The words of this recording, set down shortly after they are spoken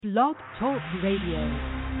Blog Talk Radio.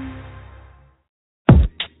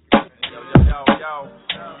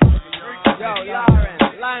 Yo, Lauren,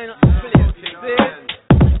 line up the place,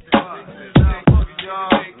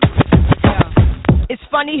 It's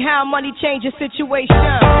funny how money changes situation.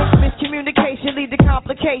 Miscommunication lead to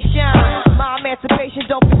complication. My emancipation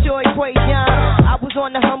don't fit your equation. I was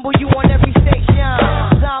on the humble, you on every station.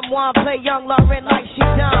 Someone play young Lauren like she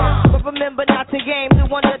done. But remember not to game the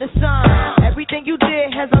one of the sun. Everything you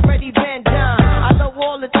did has already been done. I know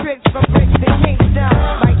all the tricks from bricks to Kingston.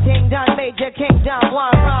 My King Don Major, King Don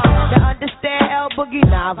Juan Ron. To understand El Boogie,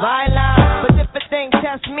 not violent. But if a thing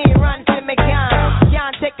test me, run to me gun.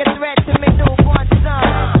 Can't take a threat to me newborn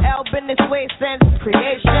son. El been this way since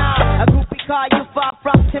creation. A groupie call you far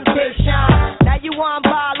from temptation. Now you on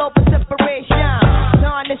ball over separation.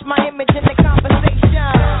 Tarnish my image in the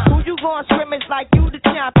conversation. Who you gon' scrimmage like you the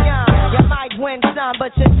champion? You might win some,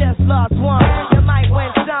 but you just lost one. You might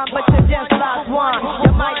win some, but you just lost one.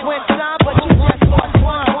 You might win some, but you just lost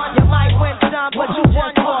one. You might win some, but you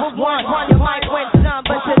just lost one. You might win some,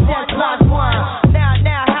 but you just lost one.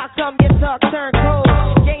 Now, how come your talk turn cold?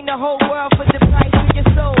 Gain the whole world for the price of your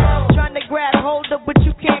soul. Trying to grab hold of what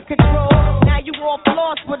you can't control. Now you all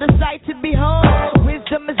lost for the sight to behold.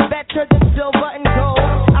 Wisdom is better than silver and gold.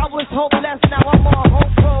 I was hopeless, now I'm all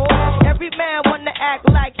hopeful. Every man wanna act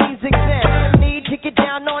like he's exempt. Need to get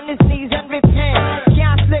down on his knees and repent.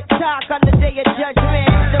 Can't slick talk on the day of judgment.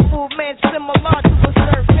 The movement similar to a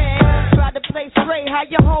serpent. Try to play straight, how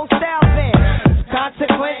your whole style been.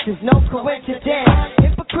 Consequences, no coincidence.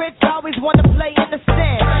 Hypocrites always wanna play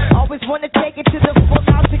innocent. Always wanna take it to the full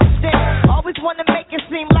out extent. Always wanna make it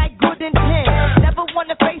seem like good intent. Never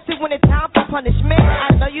wanna face it when it's time for punishment.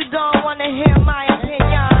 I know you don't wanna hear my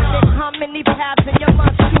opinion. There's how many paths and you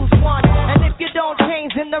must choose one. And if you don't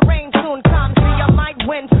change, then the rain soon comes. So you might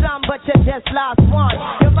win some, but you just lost one.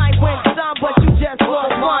 You might win some, but you just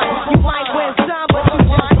lost one. You might win some, but you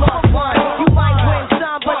just lost one. You might win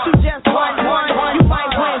some, but you just won one. You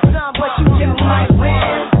might win some, but you just might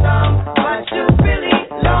win some, but you really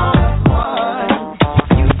lost one.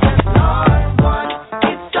 You just lost one.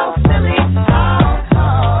 It's so silly. How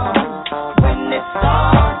come when it's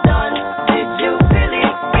all done, did you really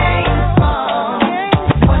gain from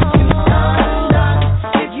what you done?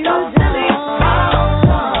 It's so silly. How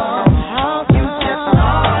come you just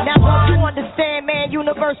lost? Now don't you understand, man?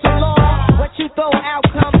 Universal law. What you throw out,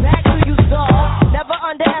 come back to you saw. Never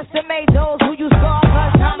underestimate those who you saw.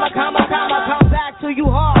 Cause come back to you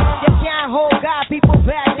hard. You can't hold God, people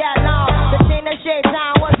back that long. The chain of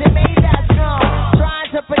shaitan wasn't made that strong.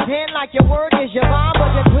 Trying to pretend like your word is your bond,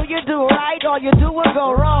 but until you do right, all you do is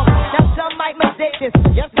go wrong. Now some might mistake this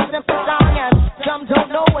for just a simple song, and some don't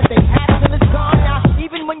know what they have till it's gone. Now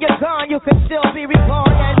even when you're gone, you can still be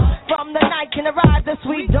reborn, and from the night can arise the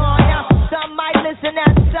sweet dawn. Now some might listen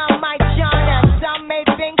and some might shine, and some may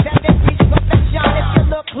think that they reach perfection. If you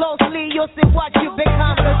look closely, you'll see what you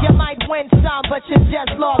become. Cause you might win some, but you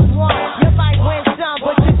just lost one. You might win some,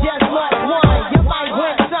 but you just lost one. You might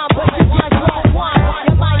win some, but you just lost one.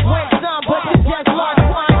 You might win some, but you just lost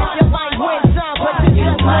one. You might win some, but you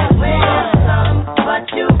just lost one. But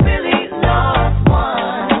you really lost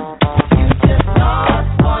one. You just lost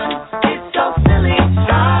one. It's so silly.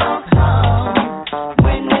 How come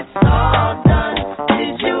when it's all done,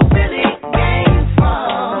 did you really gain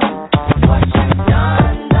from what you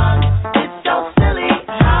done? It's so silly.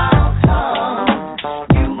 How come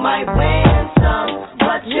you might win some,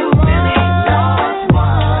 but you really lost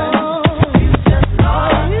one? You just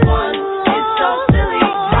lost one. It's so silly.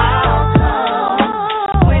 How come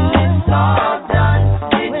when it's all done,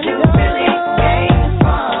 did you really gain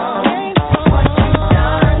from what you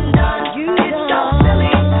done? It's so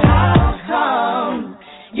silly. How come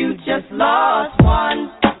you just lost one?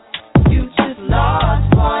 You just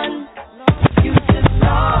lost one. You just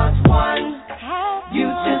lost one. You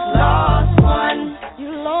just lost one. You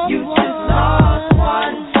just lost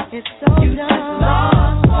one. You just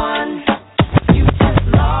lost one. You just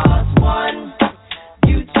lost one.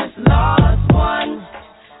 You just lost one.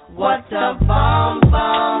 What a bomb.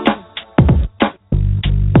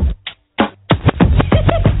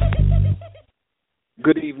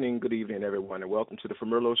 Good evening, everyone, and welcome to the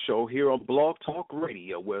Famerlo Show here on Blog Talk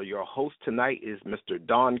Radio, where your host tonight is Mr.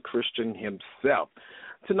 Don Christian himself.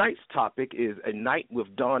 Tonight's topic is A Night with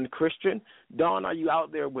Don Christian. Don, are you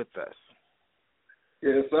out there with us?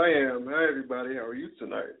 Yes, I am. Hi, everybody. How are you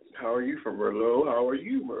tonight? How are you from Merlot? How are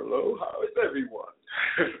you, Merlot? How is everyone?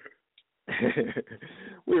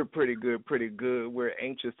 We're pretty good. We're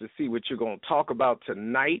anxious to see what you're going to talk about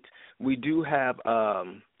tonight. We do have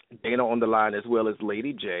Dana on the line as well as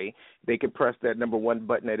Lady J. They can press that number 1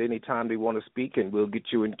 button at any time they want to speak, and we'll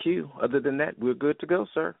get you in queue. Other than that, we're good to go,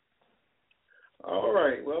 sir. All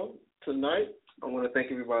right. Well, tonight I want to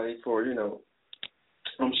thank everybody for,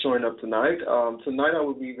 I'm showing up tonight. Tonight I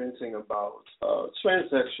will be venting about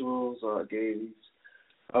transsexuals, gays,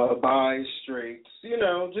 bi, straights,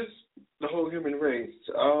 just the whole human race.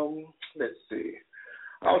 Let's see.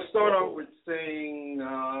 I'll start off with saying,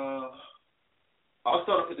 I'll start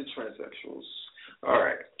off with the transsexuals. All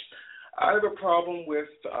right. I have a problem with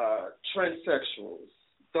transsexuals,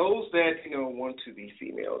 those that, want to be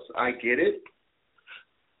females. I get it.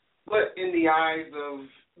 But in the eyes of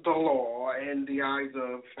the law and the eyes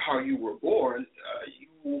of how you were born, you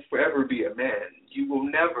will forever be a man. You will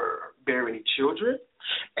never bear any children.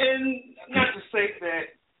 And not to say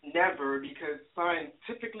that never, because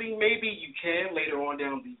scientifically maybe you can later on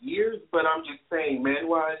down the years, but I'm just saying,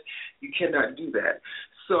 man-wise, you cannot do that.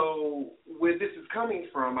 So where this is coming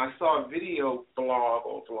from, I saw a video blog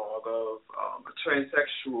of a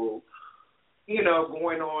transsexual,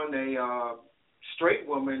 going on a straight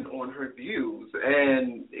woman on her views,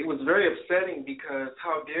 and it was very upsetting because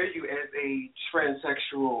how dare you as a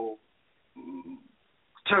transsexual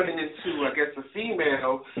turning into, I guess, a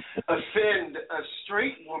female, offend a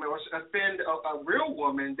straight woman or offend a real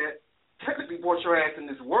woman that technically brought your ass in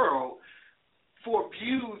this world for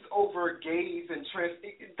views over gays and trans.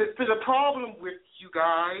 The problem with you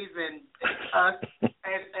guys and us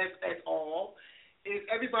as all is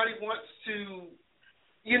everybody wants to,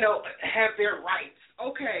 have their rights.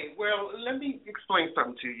 Okay, well, let me explain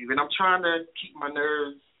something to you, and I'm trying to keep my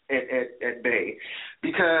nerves at bay,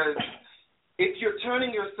 because if you're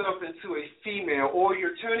turning yourself into a female or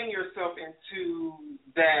you're turning yourself into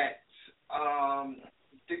that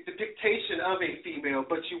the dictation of a female,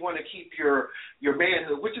 but you want to keep your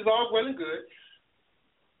manhood, which is all well and good,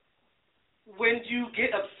 when you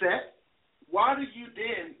get upset, why do you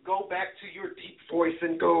then go back to your deep voice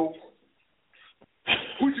and go,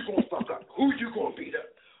 who you gonna fuck up? Who you gonna beat up?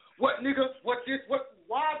 What nigga? What this? What?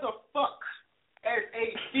 Why the fuck, as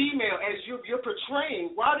a female, as you're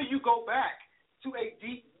portraying, why do you go back to a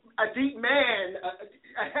deep man,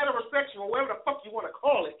 a heterosexual, whatever the fuck you want to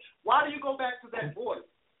call it? Why do you go back to that voice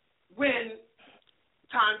when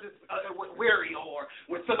times is weary, or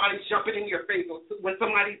when somebody's jumping in your face, or when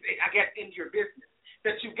somebody's, I guess, in your business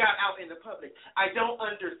that you got out in the public? I don't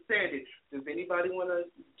understand it. Does anybody want to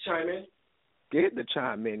chime in? Scared to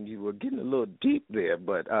chime in. You were getting a little deep there,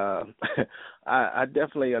 but I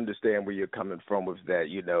definitely understand where you're coming from with that.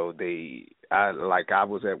 I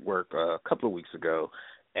was at work a couple of weeks ago,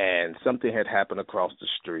 and something had happened across the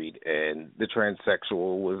street, and the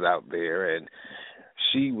transsexual was out there, and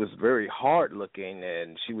she was very hard looking,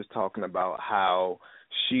 and she was talking about how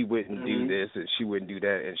she wouldn't do this and she wouldn't do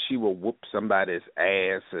that, and she will whoop somebody's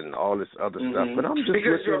ass and all this other stuff. But I'm just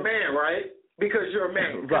because you're a man, right? Because you're a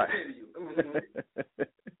man. Right.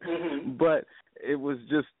 But it was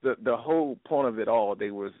just the whole point of it all.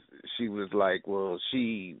 She was like, well,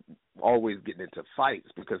 she always getting into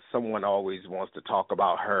fights because someone always wants to talk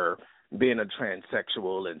about her being a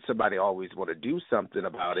transsexual, and somebody always want to do something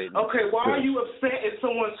about it. Okay, why are you upset if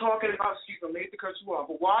someone's talking about, excuse me, maybe because you are,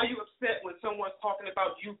 but why are you upset when someone's talking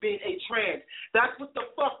about you being a trans? That's what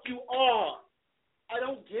the fuck you are. I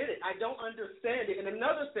don't get it. I don't understand it. And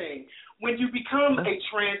another thing, when you become a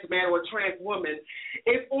trans man or a trans woman,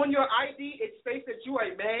 if on your ID it states that you're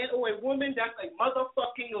a man or a woman, that's a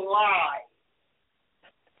motherfucking lie.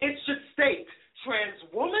 It should state trans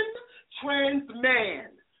woman, trans man,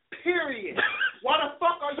 period. Why the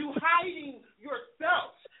fuck are you hiding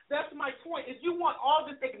yourself? That's my point. If you want all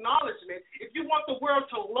this acknowledgement, if you want the world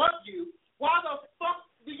to love you, why the fuck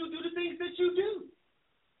do you do the things that you do?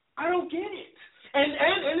 I don't get it. And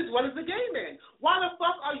as well as the gay man. Why the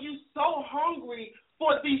fuck are you so hungry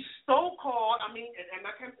for these so-called, and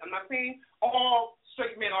I'm not saying all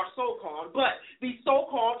straight men are so-called, but these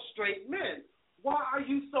so-called straight men. Why are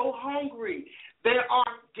you so hungry? There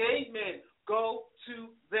are gay men. Go to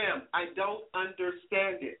them. I don't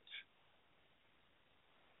understand it.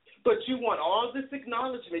 But you want all this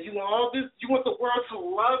acknowledgement. You want all this. You want the world to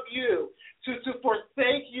love you, to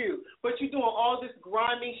forsake you. But you're doing all this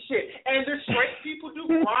grimy shit. And the straight people do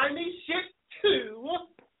grimy shit too.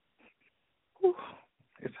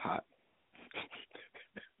 It's hot.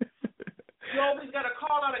 You always got to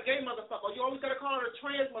call out a gay motherfucker. Or you always got to call out a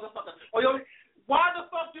trans motherfucker. Why the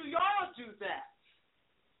fuck do y'all do that?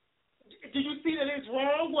 Do you see that it's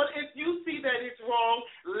wrong? Well, if you see that it's wrong,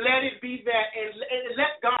 let it be that, and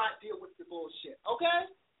let God deal with the bullshit,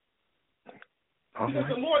 okay?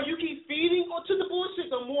 Because the more you keep feeding to the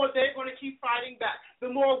bullshit, the more they're going to keep fighting back.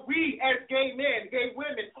 The more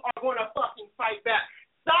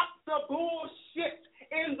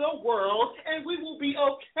world, and we will be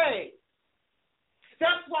okay.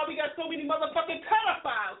 That's why we got so many motherfucking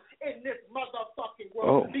pedophiles in this motherfucking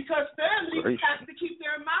world. Because families have to keep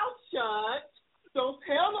their mouth shut. Don't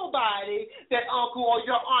tell nobody that uncle or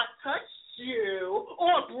your aunt touched you,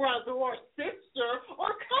 or brother, or sister,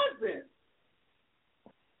 or cousin.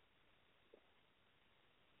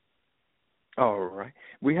 All right.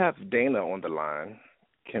 We have Dana on the line.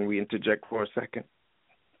 Can we interject for a second?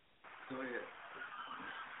 Go ahead.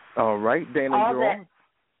 All right, Dana, you're on.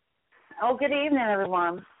 Oh, good evening,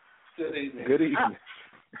 everyone. Good evening. Good evening.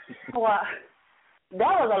 Well, that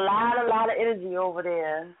was a lot of energy over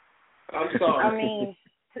there. I'm sorry. I mean,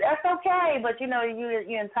 that's okay, but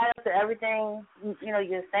you're entitled to everything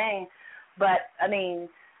you're saying. But I mean,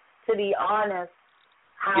 to be honest,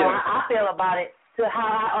 how I feel about it, how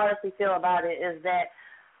I honestly feel about it is that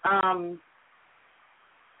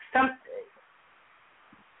sometimes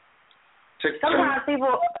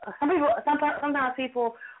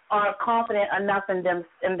people are confident enough in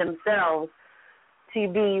themselves to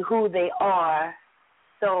be who they are,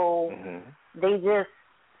 so they just,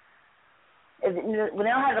 when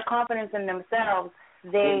they don't have the confidence in themselves,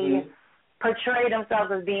 they portray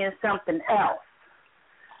themselves as being something else.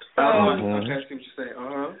 So, I see what you're saying.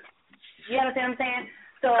 You understand what I'm saying?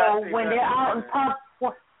 So when they're out in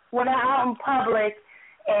public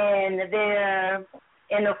and they're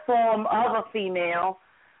in the form of a female,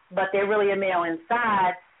 but they're really a male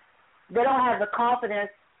inside, they don't have the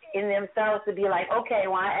confidence in themselves to be like, okay,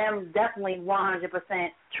 well, I am definitely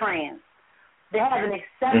 100% trans. They haven't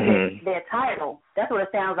accepted their title. That's what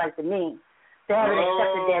it sounds like to me. They haven't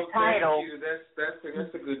accepted their title. Thank you.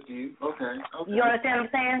 That's a good view. Okay. You understand what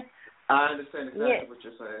I'm saying? I understand exactly what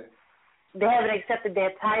you're saying. They haven't accepted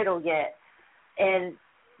their title yet. And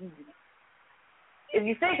if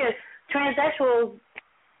you figure transsexuals,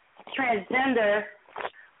 transgender,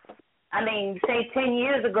 I mean, say 10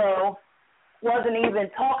 years ago, wasn't even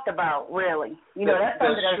talked about, really. That's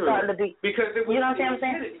something that's starting to be. Because it was, you know what I'm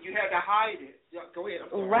saying? You had to hide it. Go ahead.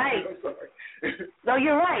 I'm sorry. Right. I'm sorry. No,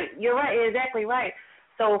 you're right. You're right. You're exactly right.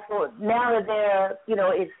 So for now that they're,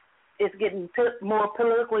 it's getting more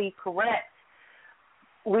politically correct,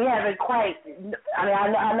 we haven't quite. I mean,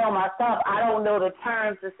 I know myself. I don't know the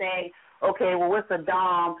terms to say, okay, well, what's a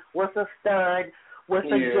dom? What's a stud? What's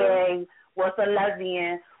a gay? What's a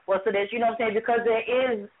lesbian? What's a this? You know what I'm saying? Because there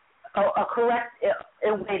is a correct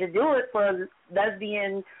way to do it for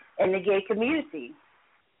lesbian and the gay community.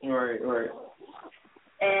 Right.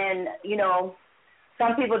 And,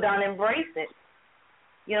 some people don't embrace it.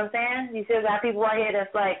 You know what I'm saying? You still got people out here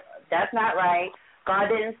that's like, that's not right. God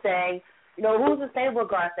didn't say. Who's to say what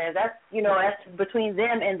God says? That's, that's between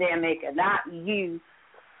them and their maker, not you.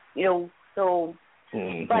 So,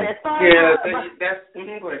 but as far as... that's... Go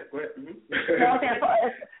ahead.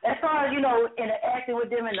 As far as, interacting with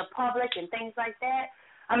them in the public and things like that,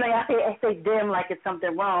 I mean, I say them like it's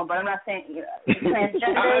something wrong, but I'm not saying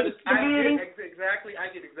transgender community. I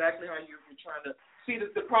get exactly how you're trying to... See,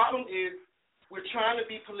 the problem is we're trying to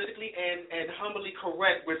be politically and humbly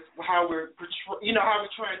correct with how we're, how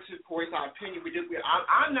we're trying to voice our opinion.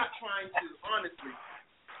 I'm not trying to, honestly,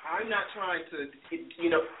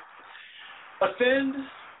 offend,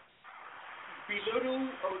 belittle,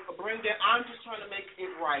 or bring down. I'm just trying to make it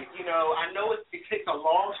right. I know it takes a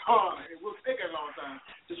long time. It will take a long time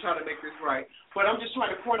to try to make this right. But I'm just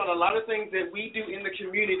trying to point out a lot of things that we do in the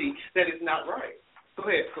community that is not right. Go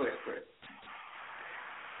ahead.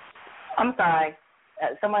 I'm sorry.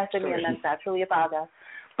 Somebody sent me a message. I truly apologize.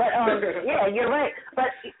 But, yeah, you're right. But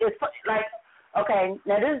it's like, okay,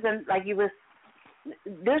 now this is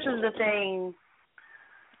the thing.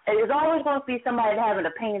 There's always going to be somebody that have an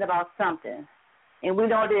opinion about something. And we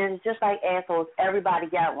know there's just like assholes. Everybody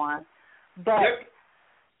got one. But,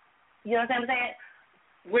 you know what I'm saying?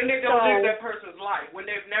 When they don't live that person's life, when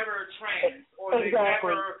they've never trans, or they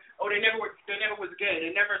never was gay,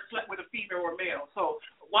 they never slept with a female or male. So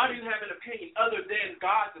why do you have an opinion other than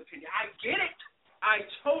God's opinion? I get it. I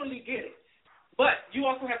totally get it. But you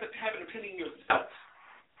also have to have an opinion yourself.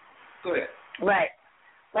 Go ahead. Right.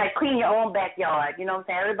 Like clean your own backyard. You know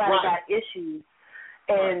what I'm saying? Everybody got issues.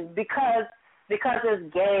 And because it's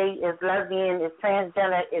gay, it's lesbian, it's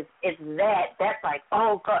transgender, it's that's like,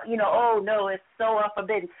 oh God, oh no, it's so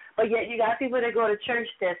forbidden. But yet you got people that go to church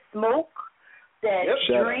that smoke, that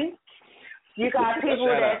drink. You got people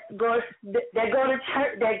that go to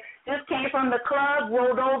church that just came from the club,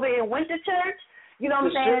 rolled over and went to church. You know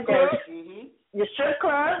what I'm saying? The strip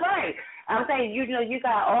club, right? I'm saying you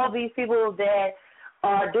got all these people that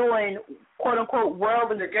are doing quote unquote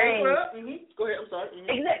worldly things. The gay club? Go ahead. I'm sorry.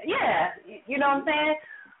 Exactly. Yeah. You know what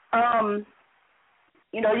I'm saying?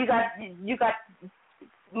 you got,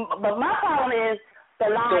 but my problem is the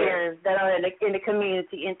liars that are in the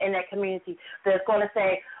community, in that community, that's going to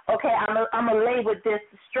say, okay, I'm a lay with this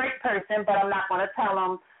straight person, but I'm not going to tell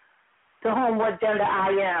them to whom what gender I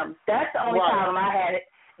am. That's the only problem I had.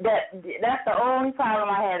 That's the only problem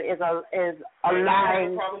I had is a lying. I have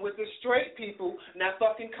a problem with the straight people not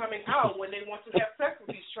fucking coming out when they want to have sex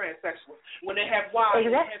with these transsexuals, when they have wives, and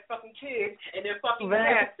they have fucking kids, and they're fucking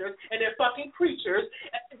pastors, and they're fucking preachers.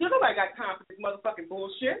 Nobody got time for this motherfucking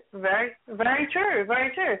bullshit. Very, very true, very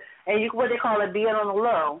true. And what they call it, being on the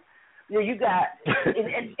low. You got,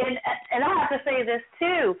 and I have to say this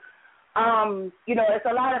too. It's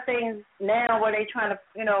a lot of things now where they trying to,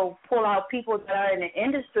 pull out people that are in the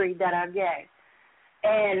industry that are gay.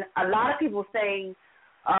 And a lot of people say,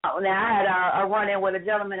 now I had a run-in with a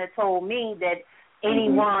gentleman that told me that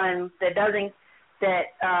anyone that doesn't,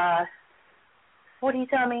 what did he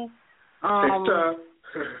tell me?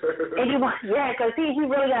 Anyone, because he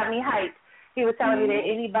really got me hyped. He was telling me that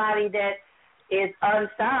anybody that is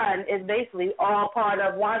unsigned is basically all part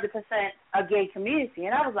of 100% a gay community.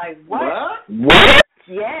 And I was like, what? What?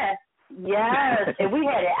 Yes. And we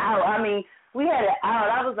had it out. I mean, we had it out.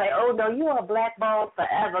 I was like, oh, no, you are blackballed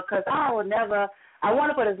forever because I will never, I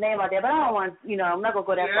want to put his name out there, but I don't want, I'm not going to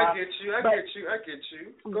go that far. I get you.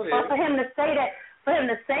 Go ahead. But for him to say that,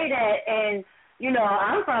 and,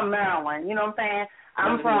 I'm from Maryland, you know what I'm saying?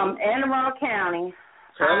 I'm from Anne Arundel County.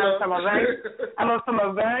 I'm from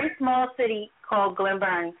a very small city called Glen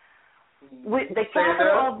Burnie. The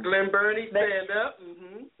capital of Glen Burnie, stand up.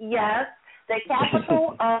 Yes, the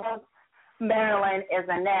capital of Maryland is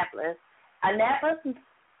Annapolis. Annapolis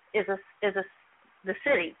is the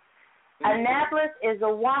city. Annapolis is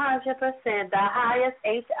 100% the highest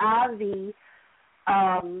HIV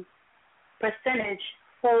percentage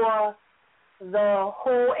for the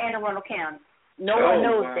whole Anne Arundel County. No one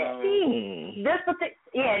knows that.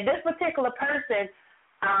 This particular person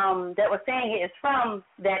that was saying it is from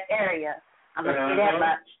that area. I'm going to say that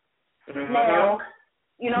much. Now,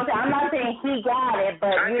 I'm not saying he got it, but,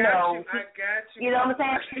 I got you. You know what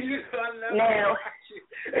I'm saying? Now,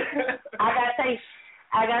 I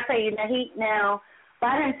got to tell you, now,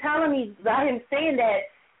 by him saying that,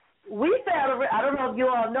 we felt, I don't know if you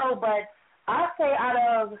all know, but I say out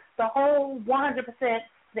of the whole 100%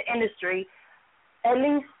 the industry, at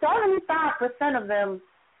least 75% of them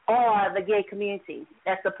are the gay community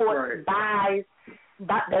that support buys,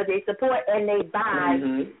 they support and they buy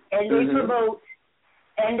and they promote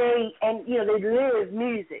and they live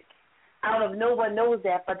music. I don't know if no one knows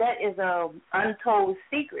that, but that is a untold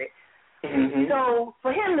secret. So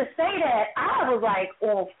for him to say that, I was like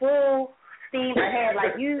on full steam ahead,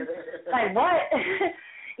 like what?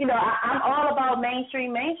 I'm all about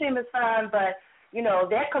mainstream. Mainstream is fine, but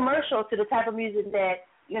that commercial to the type of music that,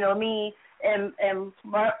 me and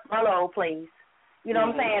Marlo plays. You know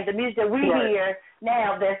what I'm saying? The music that we hear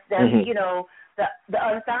now, that's the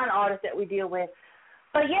unsigned artists that we deal with.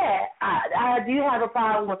 But, I do have a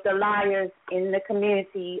problem with the liars in the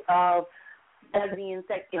community of lesbian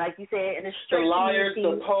sex, like you said, in the straight liars,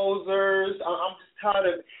 community. the posers. I'm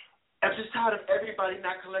just tired of everybody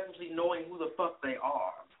not collectively knowing who the fuck they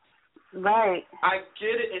are. Right. I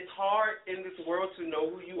get it. It's hard in this world to know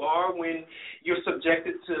who you are when you're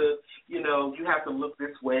subjected to, you have to look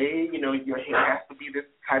this way, your hair has to be this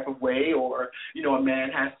type of way, or, a man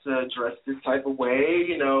has to dress this type of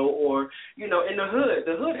way, or, in the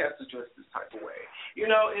hood has to dress this type of way.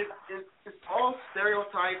 It's all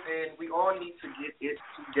stereotype, and we all need to get it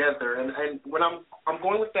together. And when I'm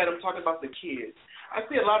going with that, I'm talking about the kids. I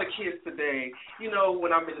see a lot of kids today,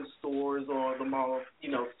 when I'm in the stores or the mall,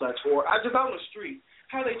 such, or I just out on the street,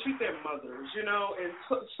 how they treat their mothers, and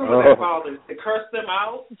some of their fathers, they curse them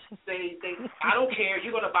out. They I don't care,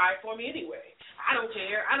 you're going to buy it for me anyway. I don't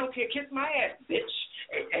care, kiss my ass, bitch.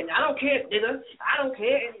 And I don't care, nigga, I don't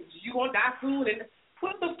care, you going to die soon. And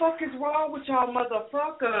what the fuck is wrong with y'all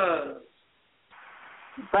motherfuckers?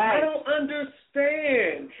 Right. I don't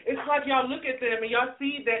understand. It's like y'all look at them and y'all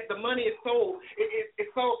see that the money is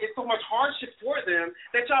it's so much hardship for them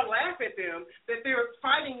that y'all laugh at them, that they're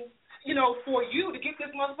fighting, for you to get this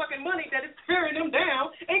motherfucking money that is tearing them down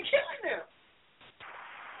and killing them.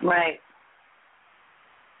 Right.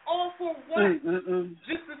 All for what?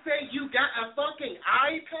 Just to say you got a fucking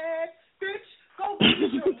iPad, bitch? Go get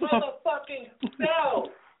your motherfucking self.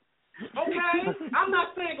 Okay? I'm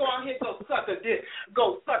not saying go out here and go suck a dick,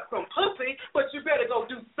 go suck some pussy, but you better go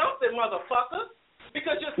do something, motherfucker.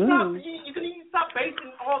 Because you need to stop basing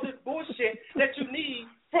all this bullshit that you need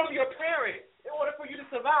from your parents in order for you to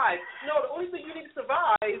survive. No, the only thing you need to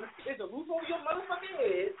survive is a roof over your motherfucking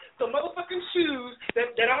head, some motherfucking shoes, shoes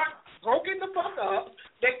that aren't broken the fuck up,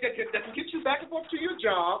 that can get you back and forth to your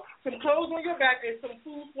job, some clothes on your back, and some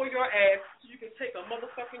food for your ass so you can take a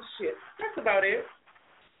motherfucking shit. That's about it.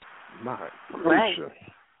 My Right.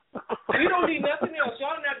 You don't need nothing else.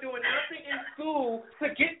 Y'all are not doing nothing in school to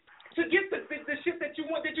get the shit that you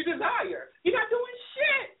want, that you desire. You're not doing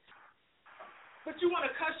shit. But you want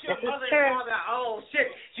to cuss your mother and father out. Oh, shit,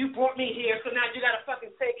 you brought me here, so now you got to fucking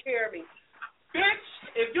take care of me. Bitch,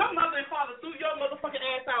 if your mother and father threw your motherfucking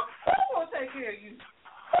ass out, who's going to take care of you?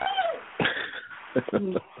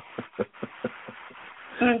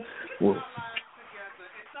 Well,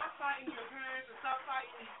 And stop fighting your parents and stop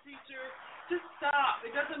fighting these teachers. Just stop.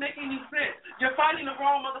 It doesn't make any sense. You're fighting the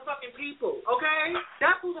wrong motherfucking people, okay?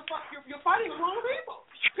 That's who the fuck you're fighting the wrong people.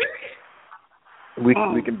 Period.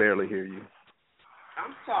 We can barely hear you.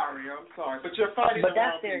 I'm sorry, but you're fighting the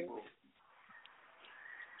wrong people.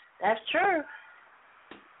 That's true.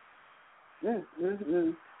 And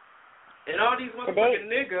all these motherfucking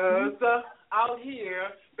niggas out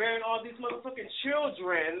here bearing all these motherfucking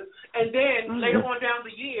children, and then later on down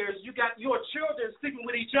the years, you got your children sleeping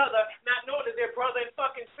with each other, not knowing that they're brother and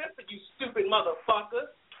fucking sister, you stupid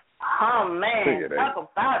motherfuckers. Oh, man.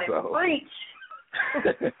 Talk about it. So. Preach.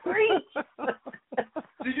 Preach.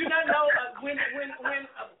 Do you not know when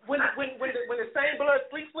the same blood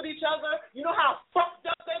sleeps with each other, you know how fucked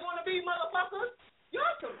up they're going to be, motherfuckers? Y'all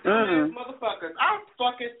some dumbass motherfuckers. I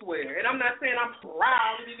fucking swear. And I'm not saying I'm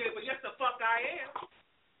proud of you, but yes, the fuck I am.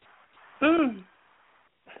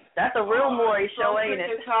 That's a real Maury show, ain't it?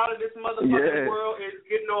 I'm tired of this motherfucking world is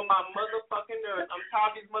getting on my motherfucking nerves. I'm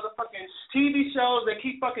tired of these motherfucking TV shows that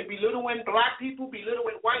keep fucking belittling black people,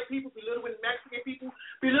 belittling white people, belittling Mexican people,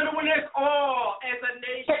 belittling us all as a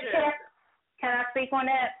nation. Can I speak on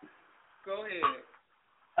that? Go ahead.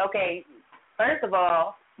 Okay. First of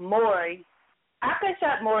all, Maury, I could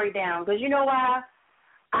shut Maury down because you know why?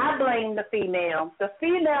 I blame the female. The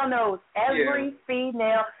female knows. Every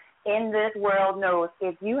female in this world knows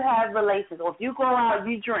if you have relations or if you go out,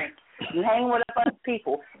 you drink, you hang with other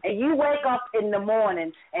people, and you wake up in the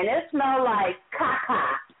morning and it smells like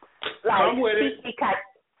caca, like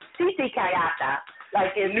sisi cayata,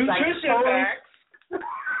 like it's nutrition facts.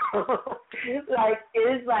 Like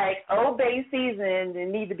it's like Old Bay seasoned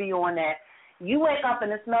and need to be on that. You wake up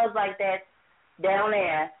and it smells like that down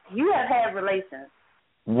there. You have had relations.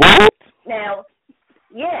 What? Now,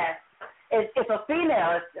 yeah. If a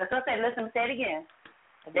female, as I said, listen, say it again.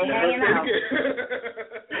 If they hanging out.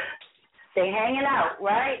 They hanging out,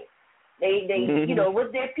 right? They you know,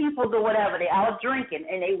 with their peoples or whatever. They out drinking,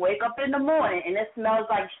 and they wake up in the morning, and it smells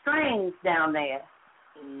like strings down there.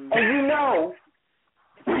 And you know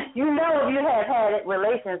if you have had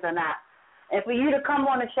relations or not. And for you to come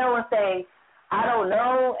on the show and say, I don't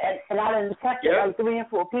know, and I didn't text it like 3 and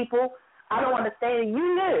 4 people, I don't understand.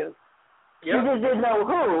 You knew. You just didn't know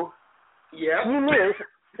who. Yeah. You knew.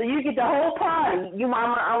 So you get the whole party.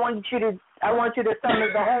 I want you to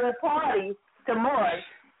summon the whole party to Maury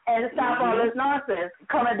and stop all this nonsense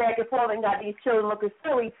coming back and forth and got these children looking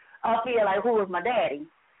silly up here like, who is my daddy?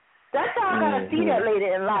 That's how I gotta see that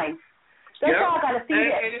later in life. That's how I gotta see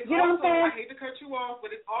that. And it's you know also, what I'm saying? I hate to cut you off,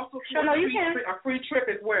 but it's also for a free trip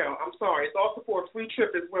as well. I'm sorry. It's also for a free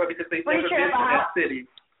trip as well because they've never trip, been to that city.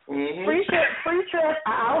 Free trip, an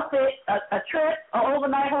outfit, a trip, an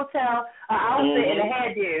overnight hotel, an outfit, and a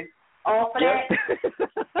hairdo. All for that.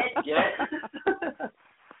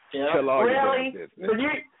 Really?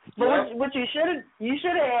 But what you should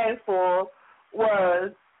have asked for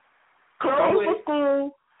was clothes for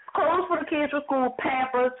school, clothes for the kids for school,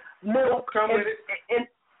 Pampers, milk,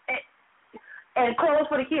 and clothes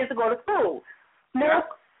for the kids to go to school.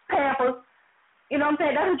 Milk, Pampers. You know what I'm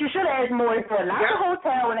saying? That's what you should have asked Maury for, not the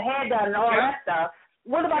hotel and the hair done and all that stuff.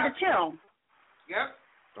 What about the chill? Yep.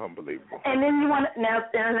 Unbelievable. And then you want now,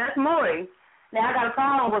 and that's Maury. Now I got a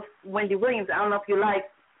problem with Wendy Williams. I don't know if you like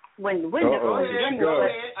Wendy Williams. Go ahead. Go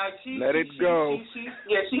ahead. Let it go. She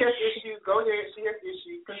has issues. Go ahead. She has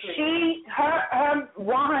issues. Her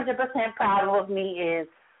 100% problem with me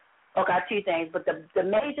is, okay, 2 things, but the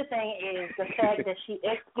major thing is the fact that she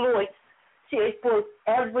exploits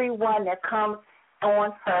everyone that comes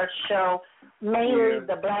on her show, mainly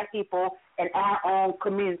the black people in our own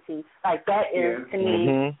community. Like that is to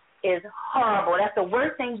me is horrible. That's the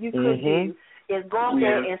worst thing you could do is go out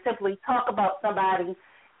there and simply talk about somebody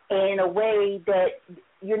in a way that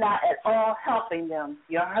you're not at all helping them.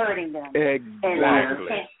 You're hurting them.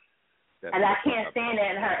 Exactly. And I can't stand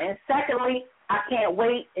that in her. And secondly, I can't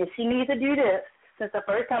wait, and she needs to do this, since the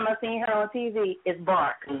first time I've seen her on TV, is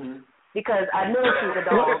bark. Because I know she's a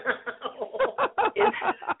dog.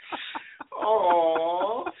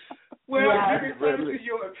 Oh. Well, you entitled to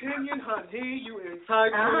your opinion, honey. You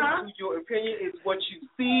entitled to your opinion. It's what you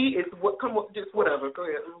see. It's what. Come on, just whatever. Go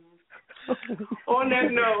ahead. On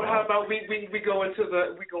that note, how about we go into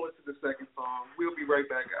the second song? We'll be right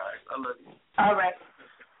back, guys. I love you. All right.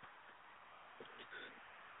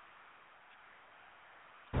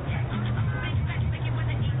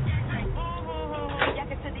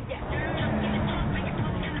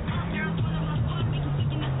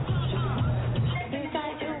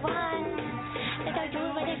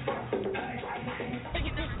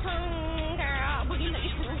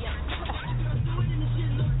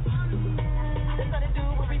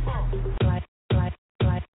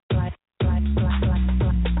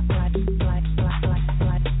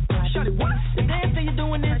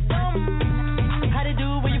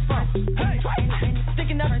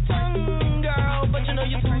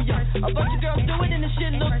 A bunch of girls do it and the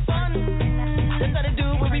shit looks fun. That's how they do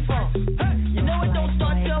it where we from. You know it don't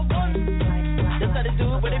start till 1. That's how they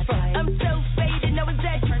do it where they from. I'm so faded, no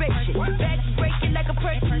exaggeration. Back breaking like a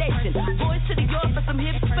percolation. Boys to the yard for some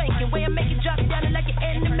hip spanking. Way I make it drop down like an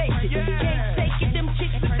animation. Can't take it, them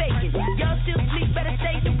chicks be faking. Y'all still sleep, better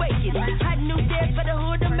stay awakened. Hot new dance for the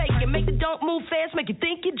hood to make it. Make the don't move fast, make you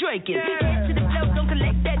think you're drinking. Head to the flow, don't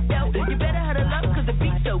collect that dough. You better huddle up cause the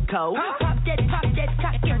beat's so cold. Pop that,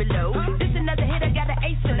 cock and reload. This another hit, I got an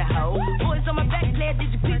ace in the hole. Boys on my back, player,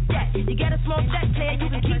 did you peep that? You got a small fat player, you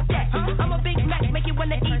can keep that. I'm a Big Mac, make you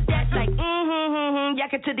wanna eat that. Like,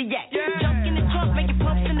 yak it to the yak. Jump in the trunk, make you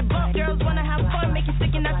pump in the bump. Girls wanna have fun, make you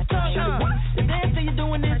sticking out the tongue. The dance that you're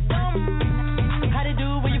doing is dumb. How they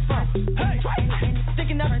do where you from?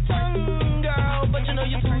 Sticking out the tongue, girl, but you know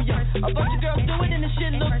you're too young. A bunch of girls do it and the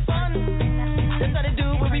shit looks fun. That's how they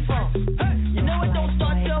do where we from. You know it don't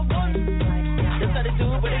start till 1. That's how they do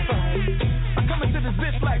it where they from. I'm coming to this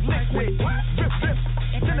bitch like liquid. Drip, drip,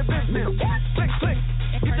 it's in the business. Click, click,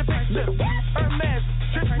 get your bitch lip. Hermes,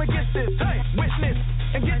 Trish McGinnis, hey, witness,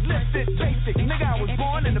 and get lifted. Basic, nigga, I was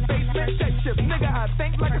born in the basement. Shapeshift, nigga, I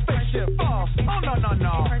think like a spaceship. Oh,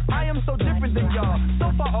 no. I am so different than y'all,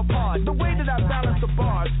 so far apart. The way that I balance the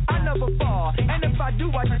bars, I never fall. And if I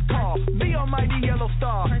do, I just call the almighty yellow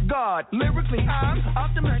star. God, lyrically, I'm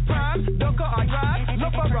Optimus Prime. The car I drive,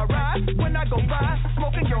 love for I ride. When I go by,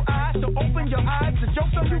 smoking your eyes, so open your eyes to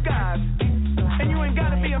jokes on you guys. And you ain't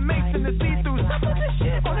gotta be a mason to see through some of this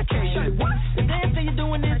shit on occasion. The dance that you're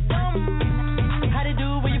doing is dumb. How they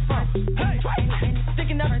do where you from?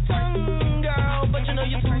 Sticking out the tongue, girl, but you know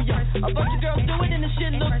you're too young. A bunch of girls do it and the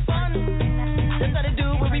shit looks fun. That's how they do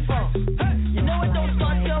it where we from. You know it don't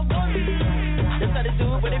start till 1. That's how they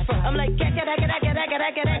do it where they from. I'm like, make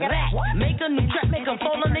a new track, make them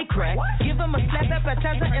fall on they crack. Give them a slap,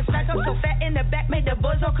 appetizer, and stack up so fat in the back, make the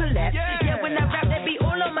boys all collapse. Yeah, when I rap, that be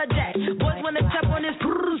all on my jack. Boys wanna tap on this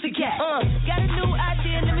pussy cat. Got a new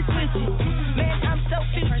idea, let me switch it. Man, I'm so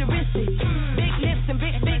futuristic. Big lips and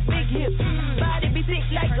big hips. Body be thick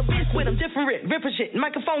like a biscuit. I'm different, ripping shit.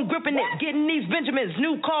 Microphone gripping it. Getting these Benjamins,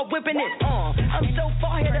 new car whipping it. I'm so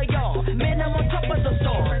far ahead of y'all. Man, I'm on top of the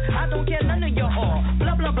stars. I don't care none of y'all.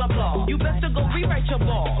 Blah, blah, blah, blah. You best to go rewrite your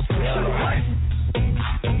balls.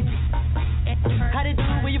 How they do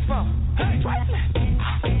it where you from?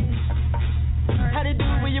 How they do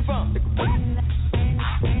it where you from?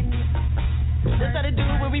 That's how they do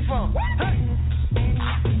it where we from.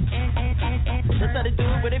 That's how they do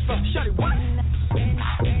it where they from. Shawty, what?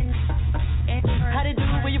 How they do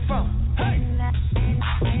it where you from?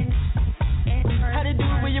 How they do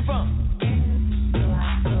it where you from?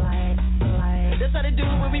 That's how they do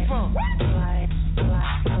it where we from.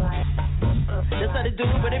 That's how they do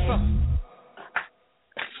it where they from.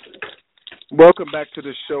 Welcome back to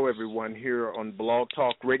the show, everyone, here on Blog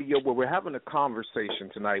Talk Radio, where we're having a conversation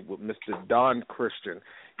tonight with Mr. Don Christian.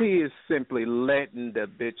 He is simply letting the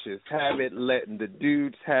bitches have it, letting the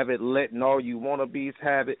dudes have it, letting all you wannabes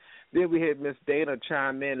have it. Then we had Miss Dana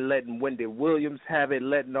chime in, letting Wendy Williams have it,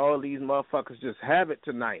 letting all these motherfuckers just have it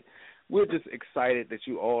tonight. We're just excited that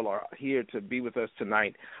you all are here to be with us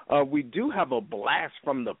tonight. We do have a blast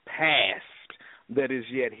from the past that is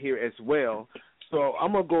yet here as well. So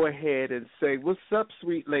I'm going to go ahead and say, what's up,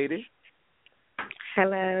 sweet lady?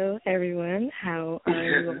 Hello, everyone. How are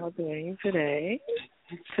you all doing tonight?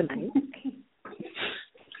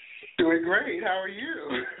 Doing great. How are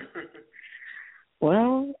you?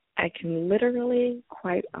 Well, I can literally,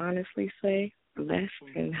 quite honestly say,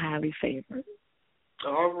 blessed and highly favored.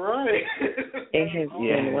 All right. It has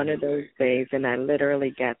been one of those days, and I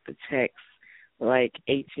literally got the text like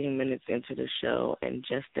 18 minutes into the show and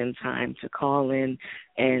just in time to call in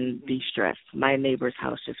and be stressed. My neighbor's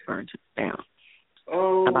house just burned down.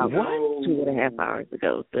 About no. 2.5 hours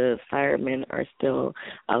ago. The firemen are still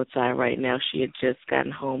outside right now. She had just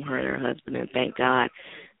gotten home, her and her husband, and thank God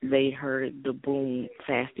they heard the boom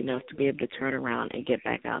fast enough to be able to turn around and get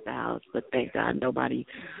back out the house. But thank God nobody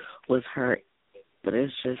was hurt. But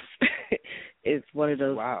it's just, it's one of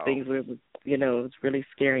those things where it was, it was really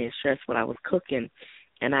scary and stressful. I was cooking,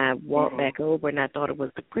 and I walked back over, and I thought it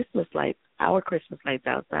was the Christmas lights, our Christmas lights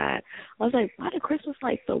outside. I was like, why are the Christmas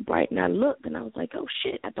lights so bright? And I looked, and I was like, oh,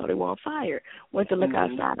 shit, I thought they were on fire. Went to look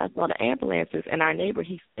outside. I saw the ambulances, and our neighbor,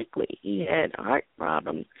 he's sickly. He had heart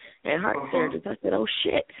problems and heart surgeries. I said, oh,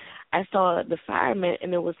 shit. I saw the firemen,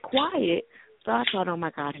 and it was quiet, so I thought, oh,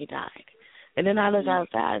 my God, he died. And then I look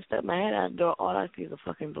outside, I stuck my head out the door, all I see is a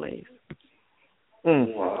fucking blaze.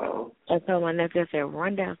 Wow. I told my nephew, I said,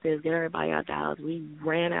 run downstairs, get everybody out the house. We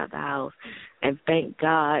ran out the house, and thank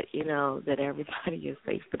God, that everybody is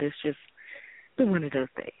safe. But it's just been one of those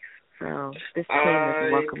days. So this team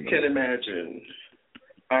is welcome.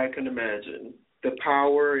 I can imagine the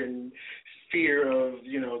power and fear of,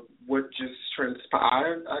 what just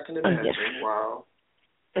transpired. I can imagine. Yeah. Wow.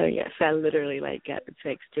 Oh, yes, I literally, got the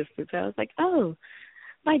text just because I was like, oh,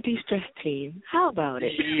 my de-stress team, how about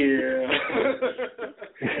it? Yeah.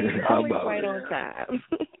 Always right on time.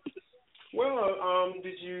 Well,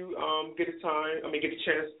 did you get a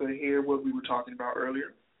chance to hear what we were talking about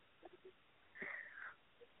earlier?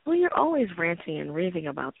 Well, you're always ranting and raving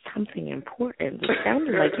about something important. It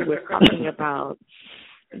sounded like you were talking about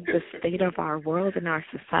the state of our world and our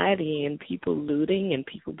society and people looting and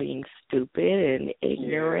people being stupid and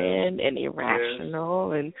ignorant and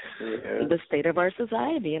irrational and the state of our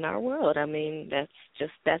society and our world. I mean,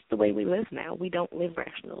 that's the way we live now. We don't live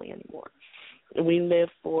rationally anymore. We live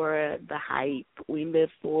for the hype. We live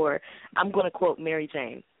for, I'm going to quote Mary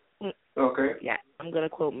Jane. Okay. Yeah, I'm going to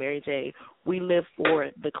quote Mary J. We live for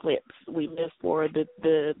the clips. We live for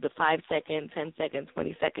the 5-second, 10-second,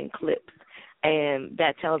 20-second clips. And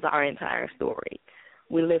that tells our entire story.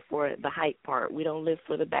 We live for the hype part. We don't live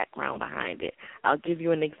for the background behind it. I'll give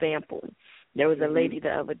you an example. There was a lady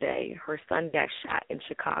the other day. Her son got shot in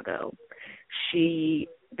Chicago. She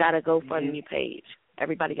got a GoFundMe page.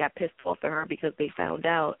 Everybody got pissed off at her because they found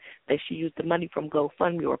out that she used the money from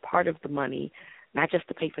GoFundMe or part of the money, not just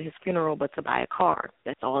to pay for his funeral, but to buy a car.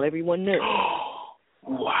 That's all everyone knew.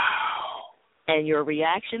 Wow. And your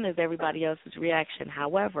reaction is everybody else's reaction.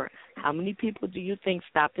 However, how many people do you think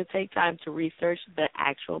stop to take time to research the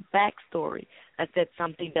actual backstory? I said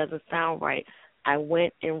something doesn't sound right. I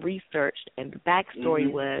went and researched, and the backstory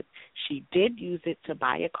was she did use it to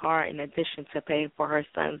buy a car in addition to paying for her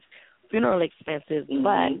son's funeral expenses,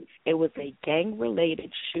 but it was a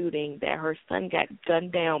gang-related shooting that her son got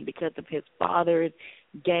gunned down because of his father's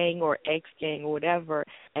gang or ex-gang or whatever,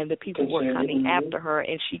 and the people were coming after her,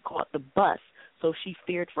 and she caught the bus. So she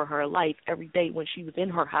feared for her life every day when she was in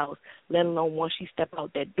her house, let alone once she stepped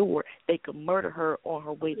out that door, they could murder her on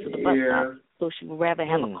her way to the bus stop. So she would rather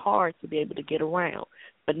have a car to be able to get around.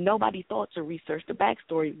 But nobody thought to research the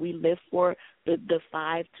backstory. We live for the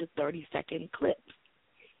 5 to 30-second clips.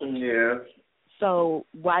 Yeah. So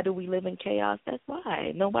why do we live in chaos? That's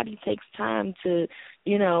why. Nobody takes time to,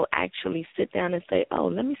 actually sit down and say, oh,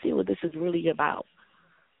 let me see what this is really about.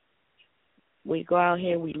 We go out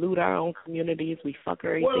here, we loot our own communities, we fuck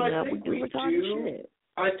everything up, we do retarded shit.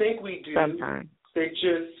 I think we do. Sometimes. They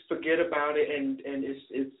just forget about it and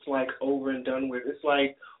it's like over and done with. It's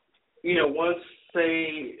like, once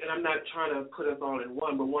say, and I'm not trying to put us all in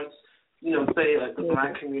one, but once, say like the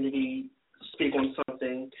black community speak on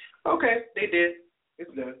something, okay, they did.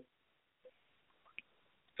 It's done.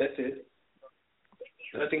 That's it.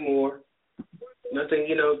 Nothing more. Nothing,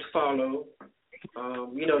 to follow.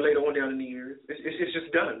 Later on down in the years, it's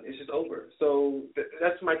just done. It's just over. So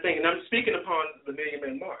that's my thing. And I'm speaking upon the Million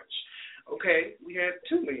Man March. Okay, we had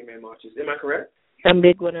 2 Million Man Marches. Am I correct? A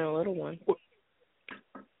big one and a little one.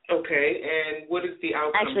 Okay, and what is the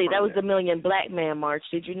outcome? Actually, that was the Million Black Man March.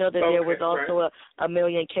 Did you know that there was also a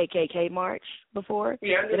Million KKK March before?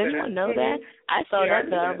 Yeah, did anyone know that? I saw that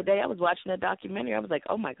the other day. I was watching a documentary. I was like,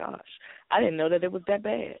 oh my gosh, I didn't know that it was that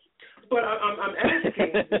bad. But I'm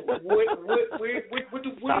asking,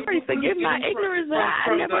 sorry, forgive my ignorance.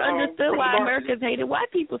 I never understood why Americans hated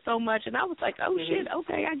white people so much, and I was like, oh shit,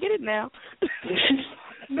 okay, I get it now.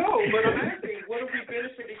 No, but I'm asking, what are we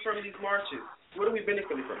benefiting from these marches? What are we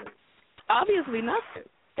benefiting from? Obviously nothing.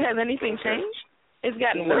 Has anything changed? It's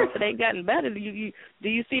gotten worse. It ain't gotten better. Do you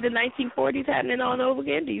see the 1940s happening all over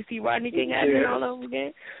again? Do you see Rodney King happening all over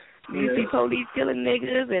again? Do you see police killing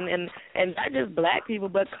niggas and not just black people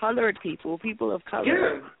but colored people, people of color?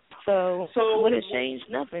 Yeah. So what has changed?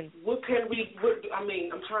 Nothing. What can we? I'm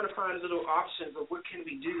trying to find little options of what can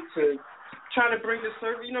we do to try to bring the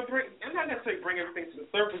surface. And not necessarily bring everything to the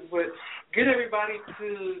surface, but get everybody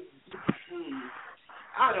to.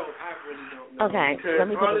 I really don't know. Okay, let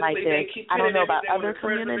me put it like this. I don't know about other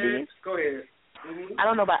communities. Go ahead. Mm-hmm. I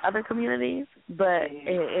don't know about other communities, but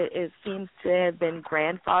it seems to have been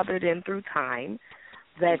grandfathered in through time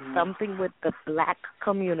that something with the black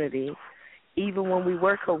community, even when we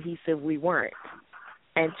were cohesive, we weren't.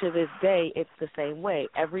 And to this day, it's the same way.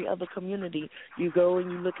 Every other community, you go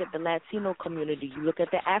and you look at the Latino community, you look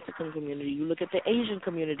at the African community, you look at the Asian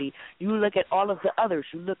community, you look at all of the others,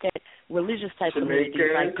 you look at religious type communities,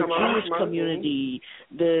 like the Jewish community,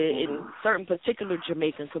 certain particular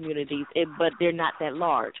Jamaican communities, but they're not that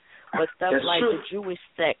large. But stuff like the Jewish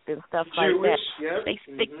sect and stuff like that, they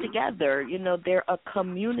stick together. They're a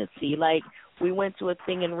community. Like, we went to a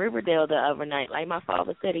thing in Riverdale the other night. Like my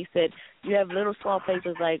father said, he said, you have little small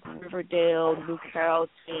places like Riverdale, New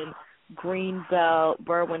Carrollton, Greenbelt,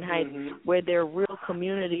 Berwyn Heights, where they're real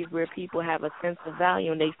communities where people have a sense of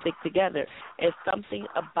value and they stick together. It's something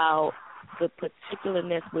about the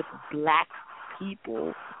particularness with black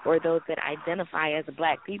people or those that identify as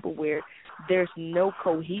black people where there's no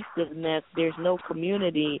cohesiveness, there's no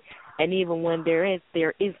community, and even when there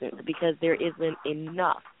isn't, because there isn't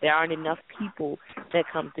enough. There aren't enough people that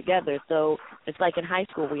come together. So it's like in high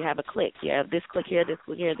school, we have a clique. You have this clique here, this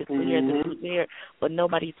clique here, this clique here, this clique here, but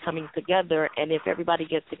nobody's coming together, and if everybody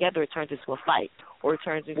gets together, it turns into a fight, or it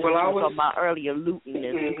turns into what we talked about earlier, looting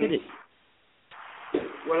and stupidity.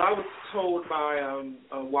 Well, I was told by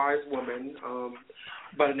a wise woman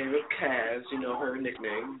by the name of Kaz, her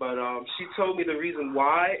nickname, but she told me the reason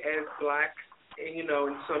why, as blacks, and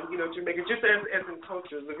some, Jamaican, just as in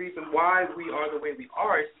cultures, the reason why we are the way we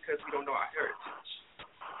are is because we don't know our heritage.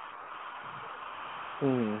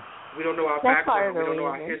 We don't know our background. We don't know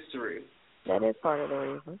our history. That is part of the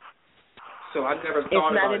reason. So I never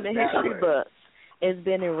thought about it. It's not in the history books. It's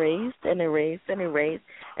been erased and erased and erased,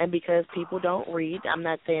 and because people don't read, I'm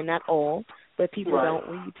not saying not all, but people don't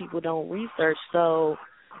read, people don't research, so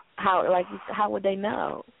how would they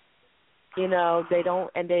know? They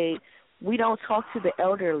don't, and we don't talk to the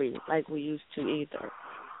elderly like we used to either.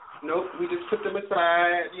 Nope, we just put them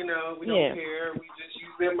aside, we don't care, we just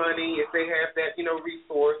use their money. If they have that,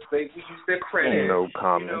 resource, we use their credit. No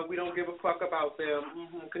comment. We don't give a fuck about them.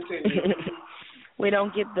 Continue. We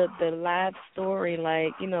don't get the live story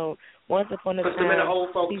like, once upon a time, them in an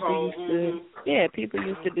old folks people used to, people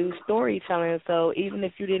used to do storytelling. So even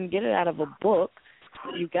if you didn't get it out of a book,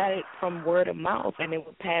 you got it from word of mouth, and it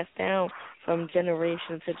would pass down from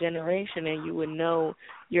generation to generation, and you would know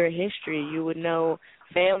your history, you would know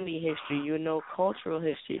family history, you would know cultural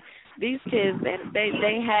history. These kids,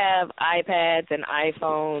 they have iPads and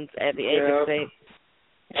iPhones at the age of 6.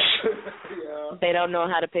 They don't know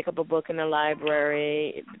how to pick up a book in the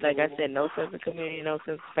library. Like I said, no sense of community, no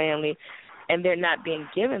sense of family, and they're not being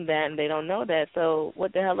given that, and they don't know that. So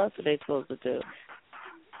what the hell else are they supposed to do?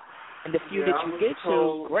 And the few that you get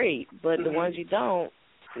to, great, but the ones you don't,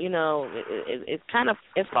 it's kind of,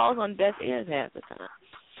 it falls on deaf ears half the time.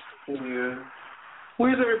 Yeah.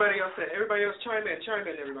 Where's everybody else at? Everybody else chime in,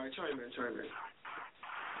 everybody, chime in.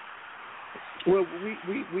 Well,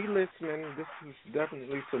 we listening. This is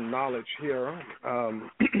definitely some knowledge here.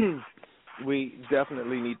 We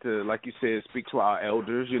definitely need to, like you said, speak to our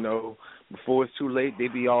elders, before it's too late. They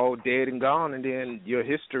be all dead and gone, and then your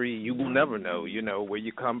history, you will never know, where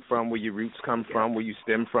you come from, where your roots come from, where you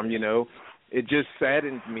stem from, It just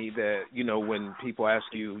saddens me that, when people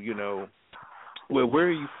ask you, well, where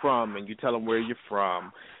are you from? And you tell them where you're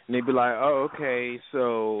from. And they be like, oh, okay,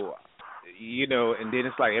 so... and then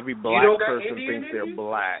it's like every black person thinks they're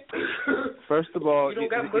black. First of all, you don't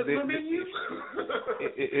got Muslim in you?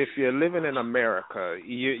 If you're living in America,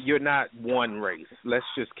 you're not one race. Let's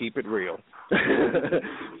just keep it real.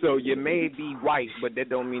 So you may be white, but that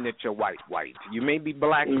don't mean that you're white. You may be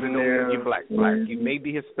black, but that don't mean you're black. You may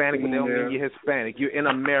be Hispanic, but that don't mean you're Hispanic. You're in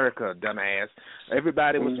America, dumbass.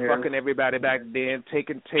 Everybody was fucking everybody back then,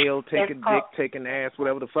 taking tail, taking dick, taking ass,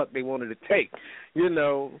 whatever the fuck they wanted to take.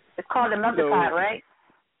 It's called the melting pot, right?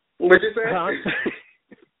 What'd you say?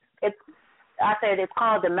 I said it's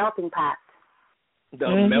called the melting pot.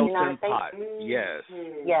 The melting pot, yes.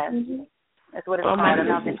 Yes. That's what it's called, the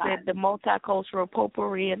melting pot. The multicultural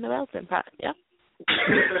potpourri in the melting pot, yeah.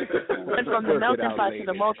 Went from the melting pot to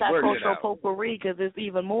the multicultural potpourri because it's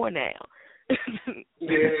even more now. It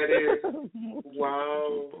is.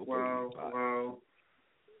 Wow.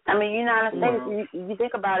 I mean, United States, you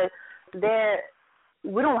think about it,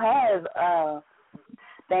 we don't have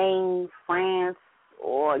Spain, France,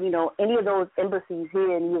 or any of those embassies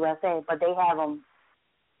here in the USA, but they have them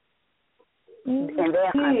in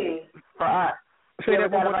their country for us. Say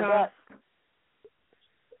that one more time.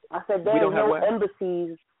 I said there's no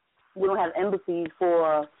embassies. We don't have embassies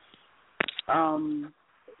for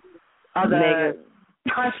other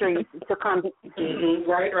countries to come.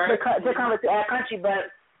 Right. To come to our country,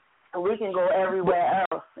 but we can go everywhere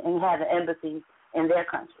else and have an embassy in their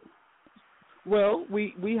country. Well,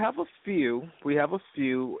 we have a few. We have a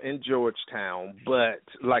few in Georgetown, but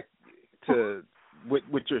like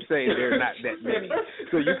what you're saying, there are not that many.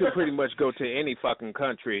 So you can pretty much go to any fucking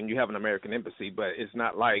country and you have an American embassy, but it's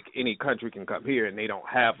not like any country can come here and they don't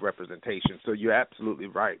have representation. So you're absolutely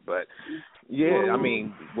right. But, yeah, I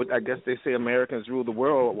mean, I guess they say Americans rule the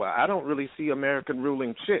world. Well, I don't really see American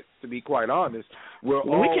ruling shit, to be quite honest. We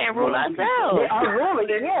can't rule ourselves. We're unruly,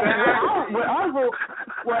 We're unruly.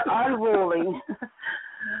 We're unruly.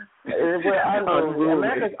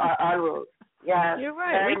 Americans are unruly. Yeah, you're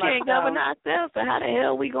right. We can't govern ourselves, so how the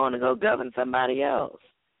hell are we going to go govern somebody else?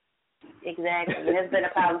 Exactly. It's been a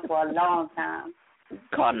problem for a long time.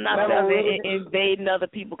 Calling ourselves invading other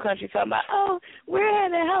people's countries, talking about, oh, we're here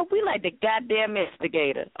to help. We like the goddamn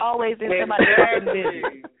instigator. Always in somebody's fucking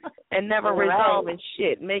business and never resolving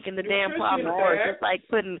shit, making the damn problem worse. It's like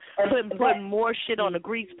putting more shit on the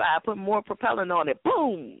grease fire, putting more propellant on it.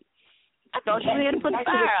 Boom! I thought you were here to put the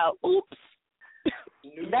fire out. Oops.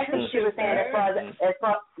 That's what she was saying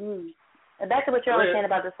back to what you were saying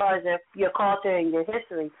about as far as your culture and your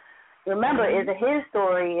history. Remember, it's his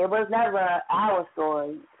story. It was never our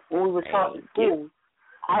story when we were taught in school.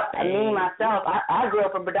 I grew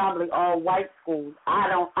up in predominantly all white schools. I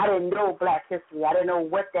didn't know Black history. I didn't know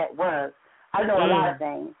what that was. I know a lot of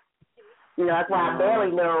things. That's why I barely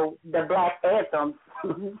know the Black anthem.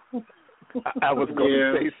 I was going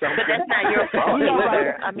to say something. But that's not your fault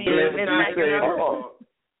either. I mean, it's not your fault.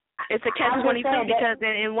 It's a catch-22 because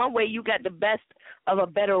in one way you got the best of a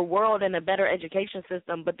better world and a better education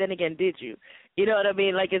system, but then again, did you? You know what I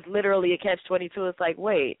mean? Like, it's literally a catch-22. It's like,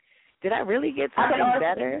 wait, did I really get something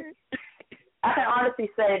better? I can honestly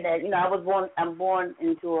say that, I'm born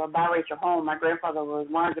into a biracial home. My grandfather was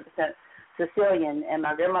 100% Sicilian, and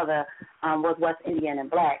my grandmother was West Indian and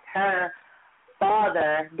Black. Her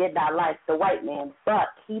father did not like the white man, but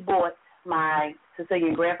he brought my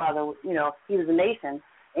Sicilian grandfather, he was a Mason,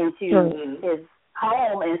 into his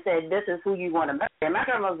home and said, this is who you want to marry. And my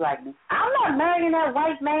grandma was like, I'm not marrying that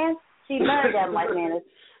white man. She married that white man at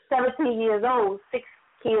 17 years old, 6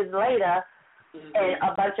 kids later, and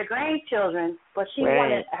a bunch of grandchildren. But she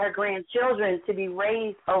wanted her grandchildren to be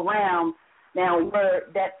raised around, now where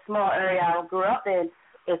that small area I grew up in,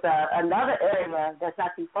 is another area that's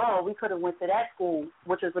not too far. We could have went to that school,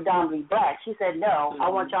 which was predominantly Black. She said, no, I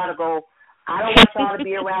want y'all to go. I don't want y'all to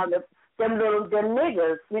be around them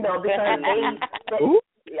niggas, because I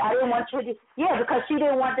didn't want you to, because she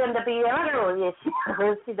didn't want them to be around her.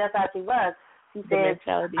 That's how she was. She said,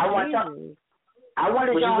 I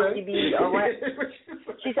wanted y'all to be around.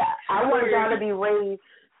 She said, I wanted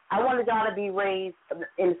y'all to be raised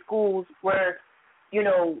in schools where,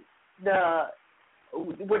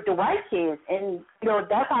 with the white kids, and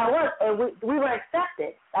that's how it was, and we were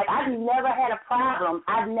accepted. Like, I never had a problem.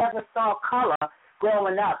 I never saw color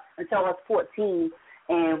growing up until I was 14,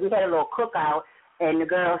 and we had a little cookout, and the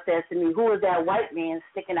girl says to me, who is that white man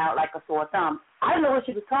sticking out like a sore thumb? I didn't know what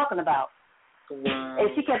she was talking about. Wow.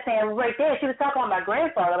 And she kept saying right there, she was talking about my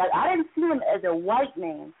grandfather. Like, I didn't see him as a white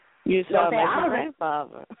man. You saw him as your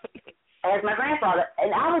grandfather. As my grandfather.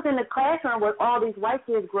 And I was in the classroom with all these white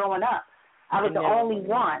kids growing up. I was the only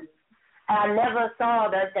one. And I never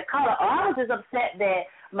saw the color. I was just upset that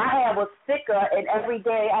my hair was thicker, and every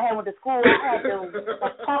day I went to school, I had to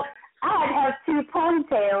have 2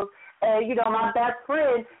 ponytails. And, my best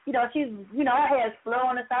friend, she's, her hair's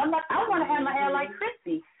flowing and stuff. I'm like, I want to have my hair like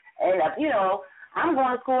Christy. And, I'm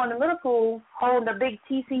going to school in the middle school holding a big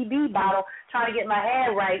TCB bottle trying to get my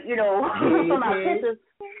hair right, for my pictures.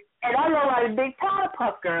 And I look like big powder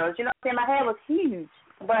puff girls, my hair was huge.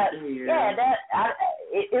 But,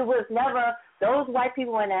 it was never, those white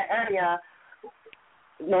people in that area.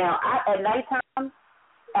 Now, at nighttime,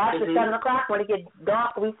 after 7 o'clock, when it gets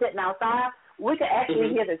dark, we sitting outside, we could actually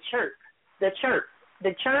hear the chirp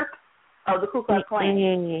of the Ku Klux Klan.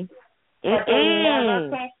 Yeah,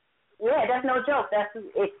 that's no joke.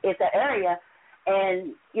 It's an area,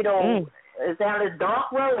 and it's down this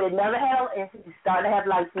dark road. It never had. It's starting to have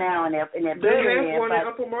lights now in their building. They have one in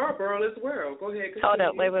Upper Marlboro as well. Go ahead. Hold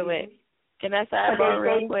up, wait. Can I sidebar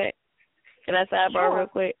real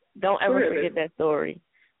quick? Don't ever forget that story.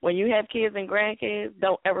 When you have kids and grandkids,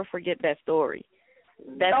 don't ever forget that story.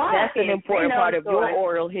 That's an important part of your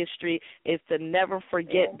oral history is to never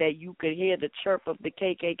forget that you could hear the chirp of the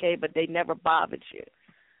KKK, but they never bothered you.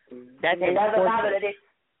 That's they never bothered it.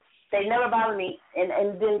 They never bothered me.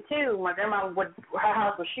 And then too, my grandma her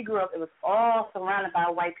house where she grew up, it was all surrounded by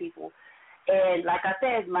white people. And like I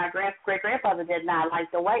said, my great grandfather did not like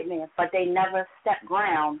the white man, but they never stepped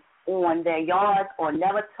ground on their yards or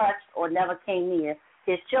never touched or never came near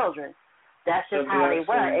his children. That's just how they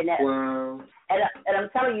were. And I'm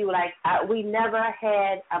telling you, like, we never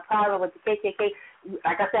had a problem with the KKK.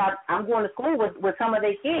 Like I said, I'm going to school with some of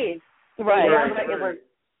their kids. Right.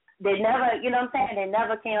 They never, you know what I'm saying? They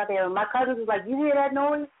never came out there. My cousins was like, you hear that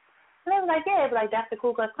noise? And they was like, yeah. Like, that's the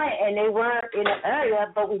Ku Klux Klan. And they were in the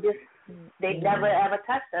area, but they never ever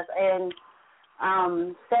touched us. And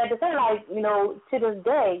sad to say, like, you know, to this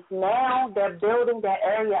day, now they're building that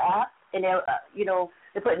area up, and they're, you know,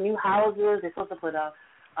 they're putting new houses. They're supposed to put a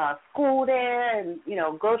school there and, you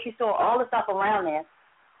know, grocery store, all the stuff around there.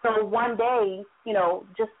 So one day, you know,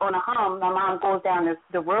 just on a hum, my mom goes down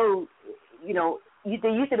the road, you know, they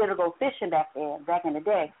used to be able to go fishing back in the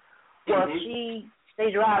day. Well,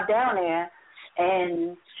 they drive down there,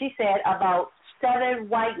 and she said about 7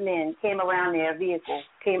 white men came around their vehicle,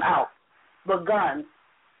 came out with guns,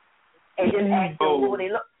 and just asked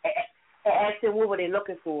them what were they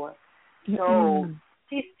looking for. So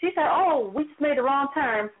she said, "Oh, we just made the wrong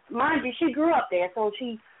turn." Mind you, she grew up there, so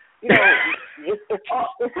she, you know, it's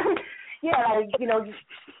yeah, like, you know,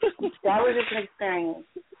 that was just an experience.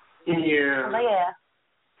 Yeah. But yeah.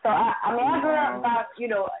 So I mean, I grew up about, you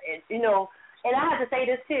know, and I have to say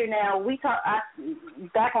this too. Now we talk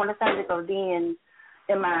back on the subject of being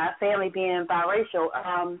in my family being biracial.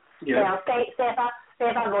 Now say if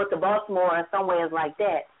I go to Baltimore or somewhere like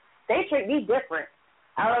that, they treat me different.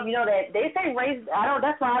 I don't know if you know that. They say race.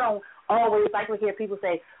 That's why I don't always like to hear people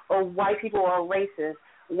say, "Oh, white people are racist."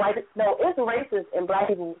 No, it's racist in black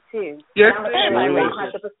people too. Yes, everybody's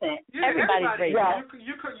 100%. Everybody's racist. Yeah.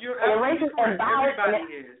 You're and racist and biased,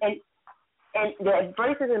 and they're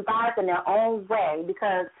racist and biased in their own way,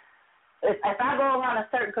 because if I go around a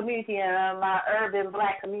certain community in my urban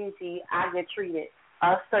black community, I get treated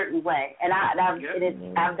a certain way, and I've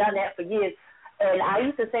done that for years. And I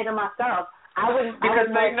used to say to myself, because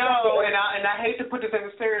they know, and I hate to put this as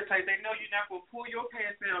a stereotype, they know you're not gonna pull your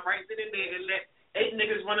pants down right then and there and let 8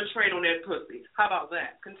 niggas run a train on that pussy. How about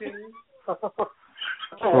that? Continue. Okay.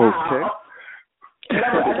 I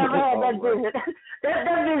never had that vision. That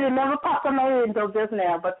vision never popped in my head until just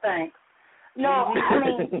now, but thanks. No, I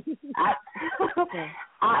mean,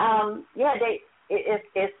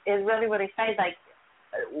 it's really what they say. Like,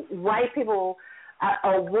 white people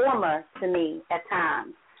are warmer to me at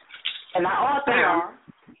times, and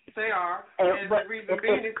They are. And the reason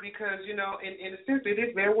being is because, you know, in a sense, it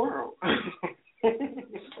is their world.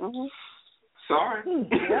 Sorry.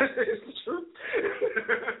 It's true.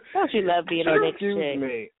 Don't you love being a mixed chick? Excuse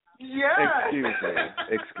me. Yeah.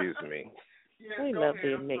 Excuse me. Yeah, we love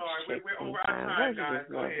being mixed chicks. We're over our time, guys.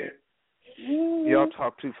 Go ahead. Y'all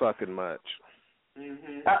talk too fucking much.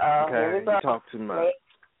 Okay, you talk too much.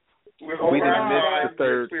 We didn't miss the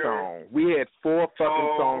third song. We had 4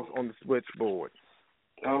 fucking songs on the switchboard.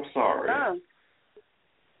 I'm sorry.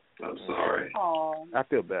 I'm sorry. I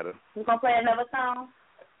feel better. You gonna play another song?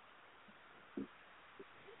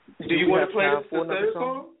 Do you want to play the third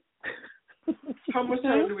song? How much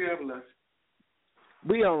time do we have left?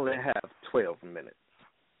 We only have 12 minutes.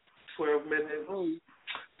 12 minutes.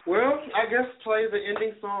 Well, I guess play the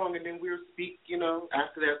ending song, and then we'll speak, you know,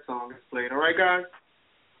 after that song is played. All right, guys?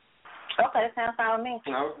 Okay, that sounds fine with me.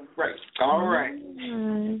 All right.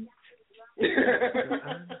 I'm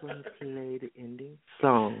going to play the ending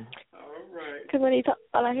song. All right. Because when he talk,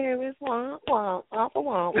 all I hear is wah, wah, wah,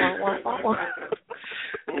 wah, wah, wah, wah, wah.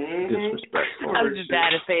 Disrespectful. I was just about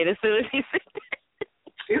to say it as soon as he said it.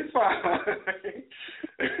 It's fine.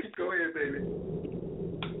 Go ahead, baby.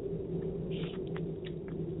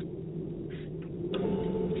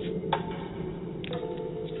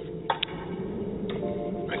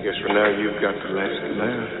 I guess for now you've got the last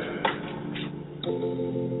laugh.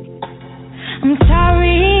 I'm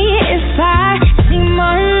sorry if I seem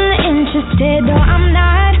uninterested, or I'm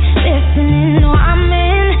not listening, or I'm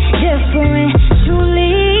indifferent.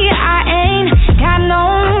 Truly, I ain't got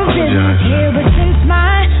no business here, but since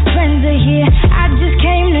my friends are here, I just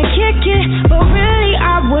came to kick it. But really,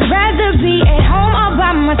 I would rather be at home all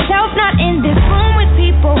by myself, not in this room with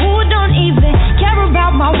people who don't even care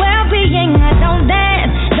about my well-being. I don't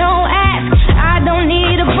dance, don't ask, I don't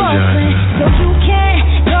need a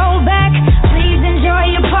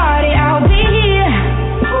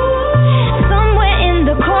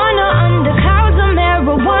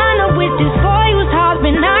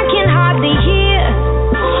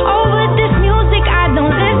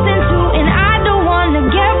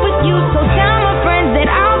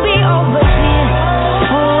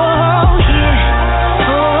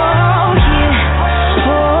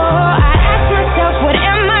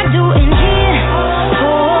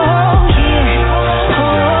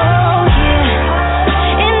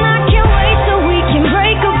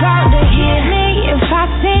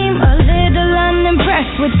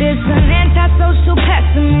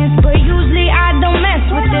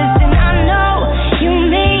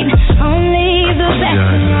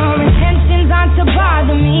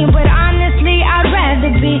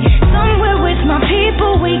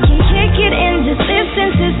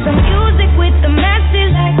listen to some music with the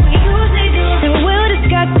masses like we usually do. And we'll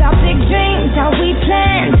discuss our big dreams, how we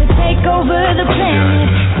plan to take over the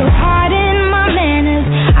planet. So pardon my manners,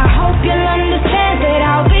 I hope you'll understand that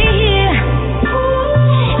I'll be here.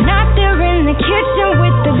 Not there in the kitchen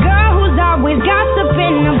with the girl who's always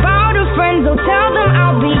gossiping about her friends. So tell them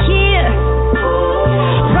I'll be here.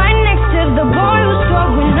 Right next to the boy who's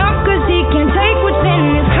throwing up cause he can't take what's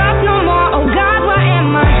in his cup no more. Oh God, why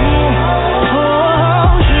am I here?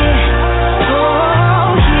 Oh yeah,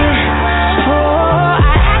 oh yeah, oh,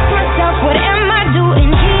 I ask myself, what am I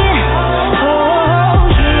doing here? Oh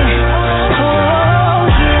yeah, oh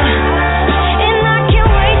yeah, and I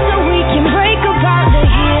can't wait till we can break up out of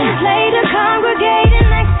here. Later congregating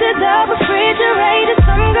next to the refrigerator,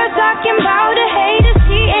 some girl talking about a hater,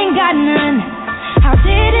 she ain't got none. How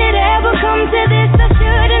did it ever come to this? I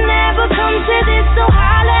should've never come to this. So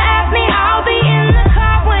holla at me, I'll be in the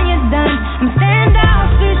car when you're done. I'm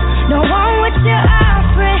standoffish, don't want what you're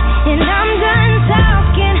offering, and I'm done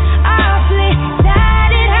talking awfully.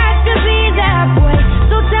 Sad it has to be that way.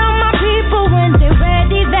 So tell my people when they're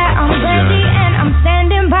ready that I'm ready, and I'm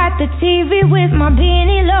standing by the TV with my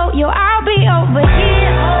beanie low. Yo, I'll be over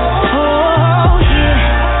here. Oh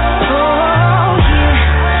yeah. Oh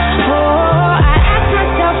yeah. Oh, I ask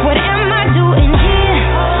myself, what am I doing here?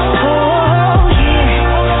 Oh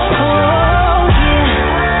yeah. Oh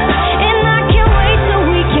yeah. And I can't wait till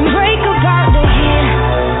we can break up out of here.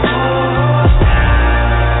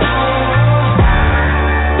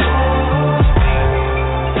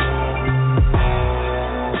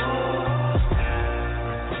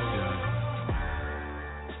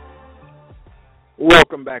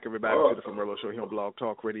 Welcome back, everybody, to the Fumerlo Show here on Blog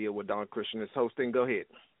Talk Radio with Don Christian is hosting. Go ahead.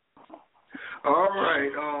 All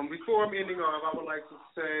right. Before I'm ending off, I would like to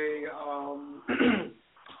say I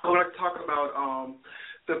would like to talk about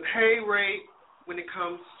the pay rate when it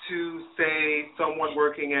comes to, say, someone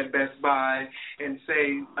working at Best Buy and,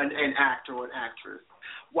 say, an actor or an actress.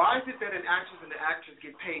 Why is it that an actress and an actress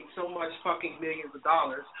get paid so much fucking millions of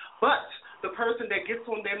dollars, but the person that gets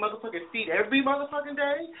on their motherfucking feet every motherfucking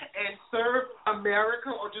day and serves America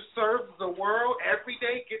or just serves the world every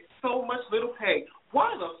day gets so much little pay?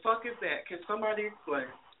 Why the fuck is that? Can somebody explain?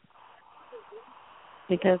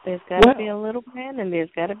 Because there's got to be a little man and there's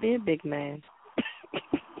got to be a big man.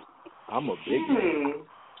 I'm a big man.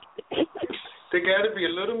 There got to be a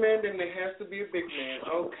little man, then there has to be a big man.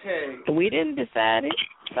 Okay. We didn't decide it.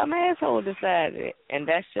 Some asshole decided it, and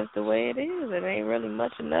that's just the way it is. It ain't really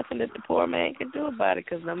much or nothing that the poor man can do about it,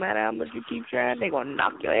 because no matter how much you keep trying, they're going to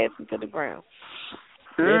knock your ass into the ground.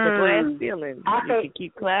 There's a glass ceiling. You can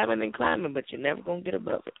keep climbing and climbing, but you're never going to get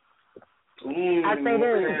above it. I say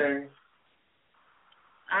this.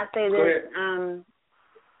 I say this.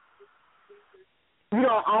 You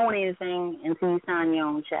don't own anything until you sign your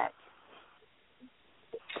own check.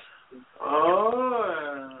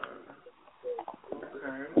 Oh.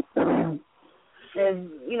 Okay. If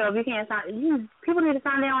you can't sign, people need to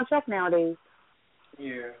sign their own check nowadays.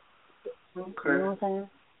 Yeah. Okay. You know what I'm saying?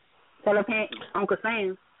 Tell Uncle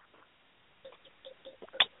Sam.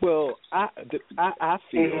 Well, I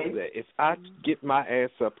feel that if I get my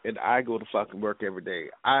ass up and I go to fucking work every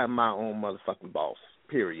day, I am my own motherfucking boss,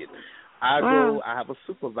 period. I have a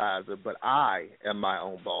supervisor, but I am my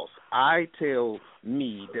own boss. I tell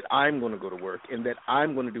me that I'm going to go to work and that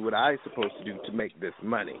I'm going to do what I'm supposed to do to make this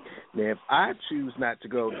money. Now, if I choose not to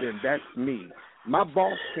go, then that's me. My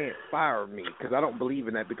boss can't fire me because I don't believe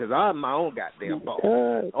in that, because I'm my own goddamn boss.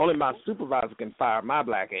 Only my supervisor can fire my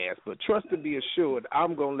black ass, but trust and be assured,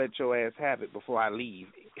 I'm going to let your ass have it before I leave,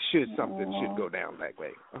 should something should go down that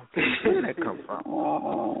way. Okay, where did that come from?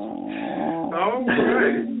 All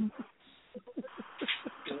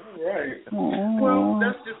right. Well,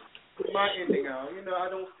 that's just my ending out. I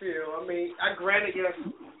don't feel, granted, yes,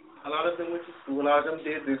 a lot of them went to school, a lot of them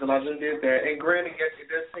did this, a lot of them did that, and granted, yes, it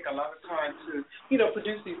does take a lot of time to,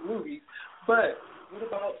 produce these movies, but what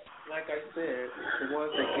about, like I said, the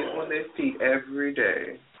ones that get on their feet every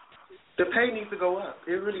day? The pay needs to go up.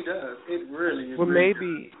 It really does. It really does.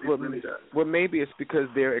 Well, maybe it's because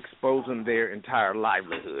they're exposing their entire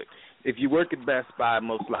livelihood. If you work at Best Buy,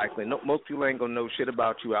 most likely, most people ain't going to know shit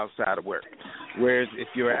about you outside of work. Whereas if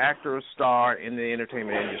you're an actor or star in the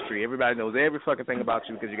entertainment industry, everybody knows every fucking thing about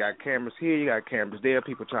you because you got cameras here, you got cameras there,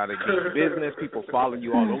 people trying to get your business, people following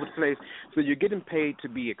you all over the place. So you're getting paid to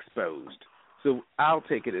be exposed. So I'll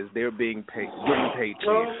take it as they're getting paid to be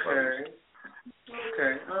exposed.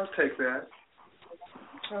 Okay, I'll take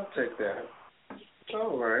that.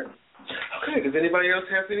 All right. Okay, does anybody else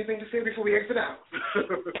have anything to say before we exit out?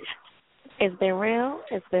 It's been real.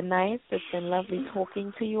 It's been nice. It's been lovely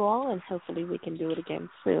talking to you all, and hopefully we can do it again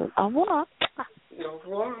soon. Au revoir. Au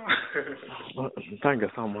revoir. Thank you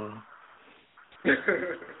so much.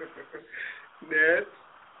 Ned?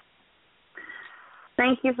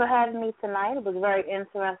 Thank you for having me tonight. It was very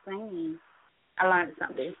interesting, and I learned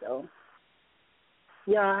something. So,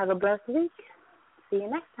 y'all have a blessed week. See you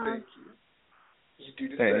next time. Thank you. You do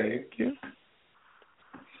the same. Thank you.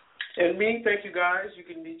 And me, thank you guys. You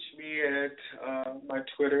can reach me at my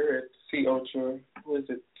Twitter at CUltra. What is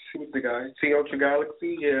it? Who's the guy? CUltra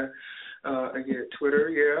Galaxy. Yeah. Again, Twitter.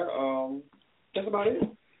 Yeah. That's about it.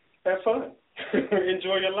 Have fun.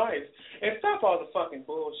 Enjoy your life. And stop all the fucking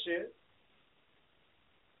bullshit.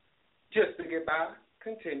 Just to get by.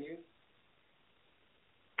 Continue.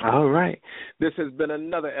 All right. This has been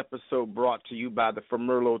another episode brought to you by the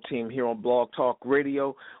Fommerlo team here on Blog Talk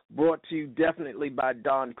Radio. Brought to you definitely by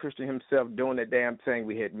Don Christian himself doing the damn thing.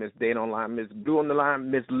 We had Miss Dana on line, Miss Blue on the line,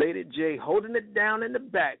 Miss Lady J holding it down in the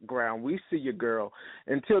background. We see you, girl.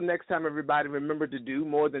 Until next time, everybody, remember to do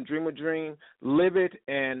more than dream a dream. Live it,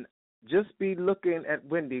 and just be looking at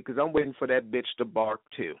Wendy because I'm waiting for that bitch to bark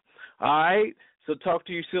too. All right? So talk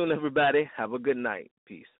to you soon, everybody. Have a good night.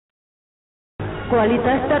 Peace.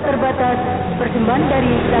 Kualitas tak terbatas, persembahan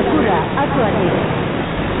dari Sakura Aquatic.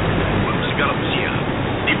 Segala usia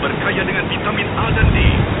diberkaya dengan vitamin A dan D.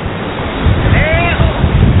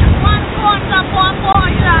 One quarter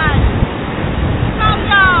portion. Calm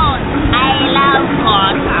down. I love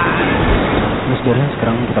quarter. Miss Dora,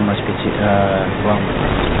 sekarang kita masuk ke ruang.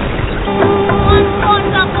 One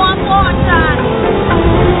quarter portion.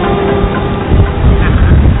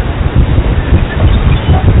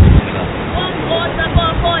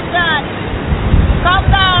 Calm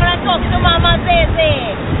down and talk to Mama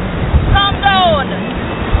Zeze. Calm down.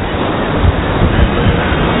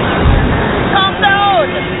 Calm down.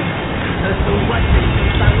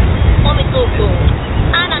 Mommy Tutu.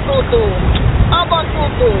 Anna Tutu. Obo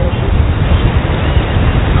Tutu.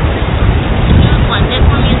 One, this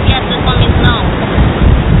one is yes, this one is no.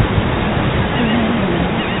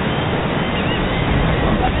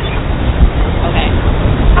 Okay.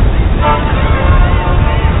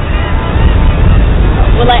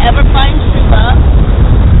 Will I ever find true love?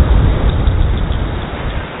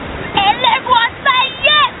 And everyone say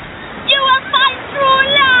yes! You will find true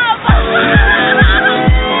love!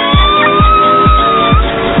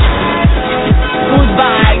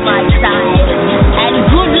 Goodbye, my child, and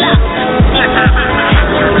good luck!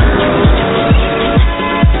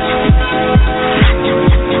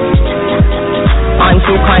 I'm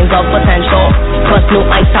two kinds of potential. First, new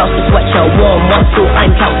ice house to sweat your warm. One, two,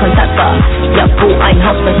 I'm count contester. Yup, boo, I'm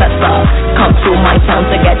house princessa. Come to my town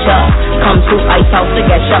to get ya. Come to ice house to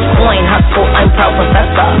get ya. Coin, hustle, I'm proud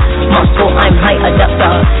professor. Muscle, I'm high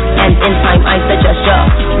adapter. And in time, I suggest ya.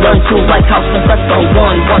 Learn to like house princessa.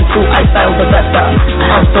 One, two, I style the bester.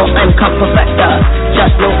 Also, I'm come perfecter.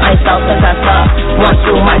 Just new ice house possessor. One,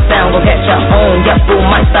 two, my sound will get ya own. Yup, boo,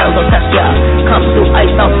 my style will test ya. Come to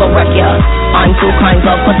ice house will wreck ya. I'm two kinds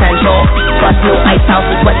of potential. Plus new ice house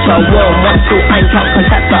is what you're warm. One, two, I'm count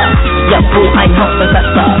contester. Yeah, boo, I'm house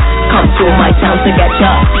possessor. Come to my town to get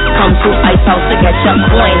ya. Come to ice house to get ya.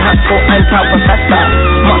 Coin, hustle, I'm proud professor.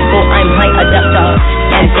 Muscle, I'm high adapter.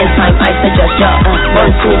 And in time I suggest ya.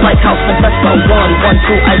 One, two, like house possessor. One,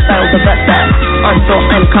 two, I style the bester. Until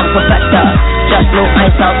I'm come perfecter. Just new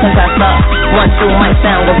ice house possessor. One, two, my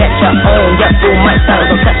sound will get ya own. Yeah, boo, my style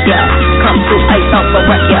will test ya. Come to ice house will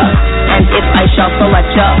wreck ya. And if I shall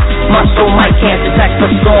select ya, muscle might can't detect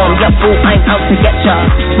the storm. Yeah, boo, I'm out to get ya.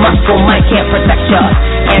 Muscle might can't protect ya.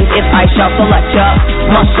 And if I shall select ya,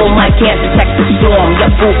 muscle might can't detect the storm.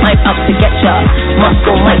 Yeah, boo, I'm out to get ya.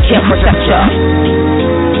 Muscle might can't protect ya.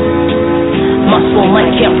 Muscle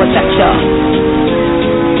might can't protect ya.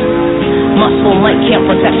 Muscle might can't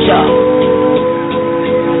protect ya.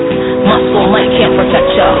 Muscle might can't protect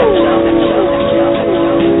ya.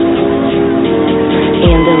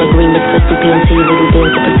 And in agreement with the PNC, little bit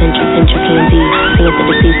of potential central candy. Fans of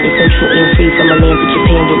the seas from central and free from a land to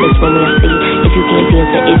Japan with this romance. If you can't dance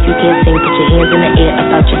and if you can't sing, put your hands in the air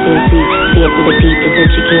about your fancy. Dance to the beat,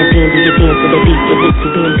 present your campaign, do your dance to the beat, with this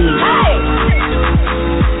B&B. Hey!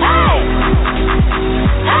 Hey!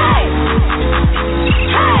 Hey!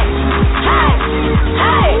 Hey! Hey!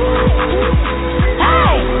 Hey!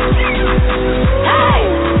 Hey! Hey!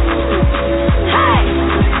 Hey!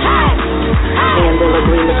 Hey! And the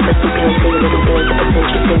agreement with the PNC, little bit of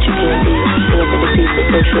potential central candy.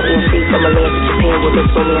 Central and free from a land to Japan with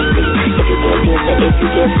this romance see. If you can't dance and if you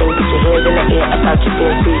can't sing, put your hands in the air about your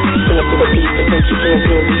fancy. Dance to the beat, but since you can't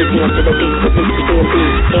dance, you dance to the beat with this fancy.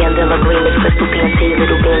 And in agreement, crystal fancy,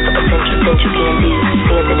 little bands of potential, central candy.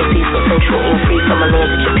 Dance to the beat from Central and free from a land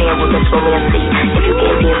to Japan with this romance see. If you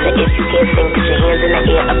can't dance and if you can't sing, put your hands in the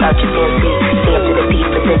air about your fancy. Dance to the beat,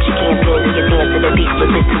 but since you can't dance, you dance to the beat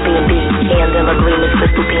with this fancy. And in agreement,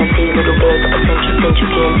 crystal fancy, little bands of potential, central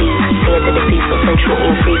candy. Dance to the beat from Central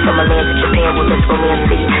and free from a land to Japan with this romance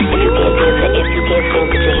see. If you can't dance and if you can't sing,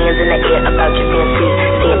 put your hands in the air about your fancy.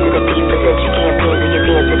 Dance to the beat, but since you can't dance, you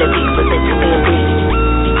dance to the beat with this fancy.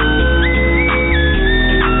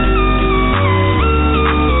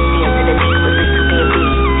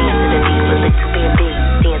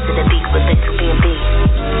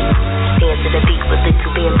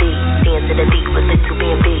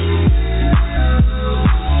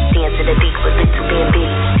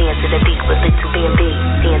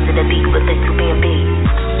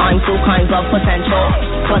 I'm two kinds of potential.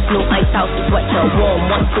 Plus new ice house is sweater. Warm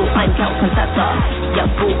 1, 2, I'm Count Contessa. Yeah,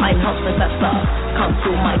 boo, I'm house princessa. Come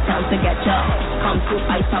to my town to get ya. Come to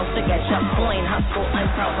ice house to get ya. Plain high school, I'm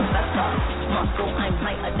proud professor. Smart school, I'm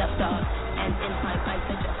high adapter. And in time I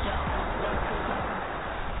suggest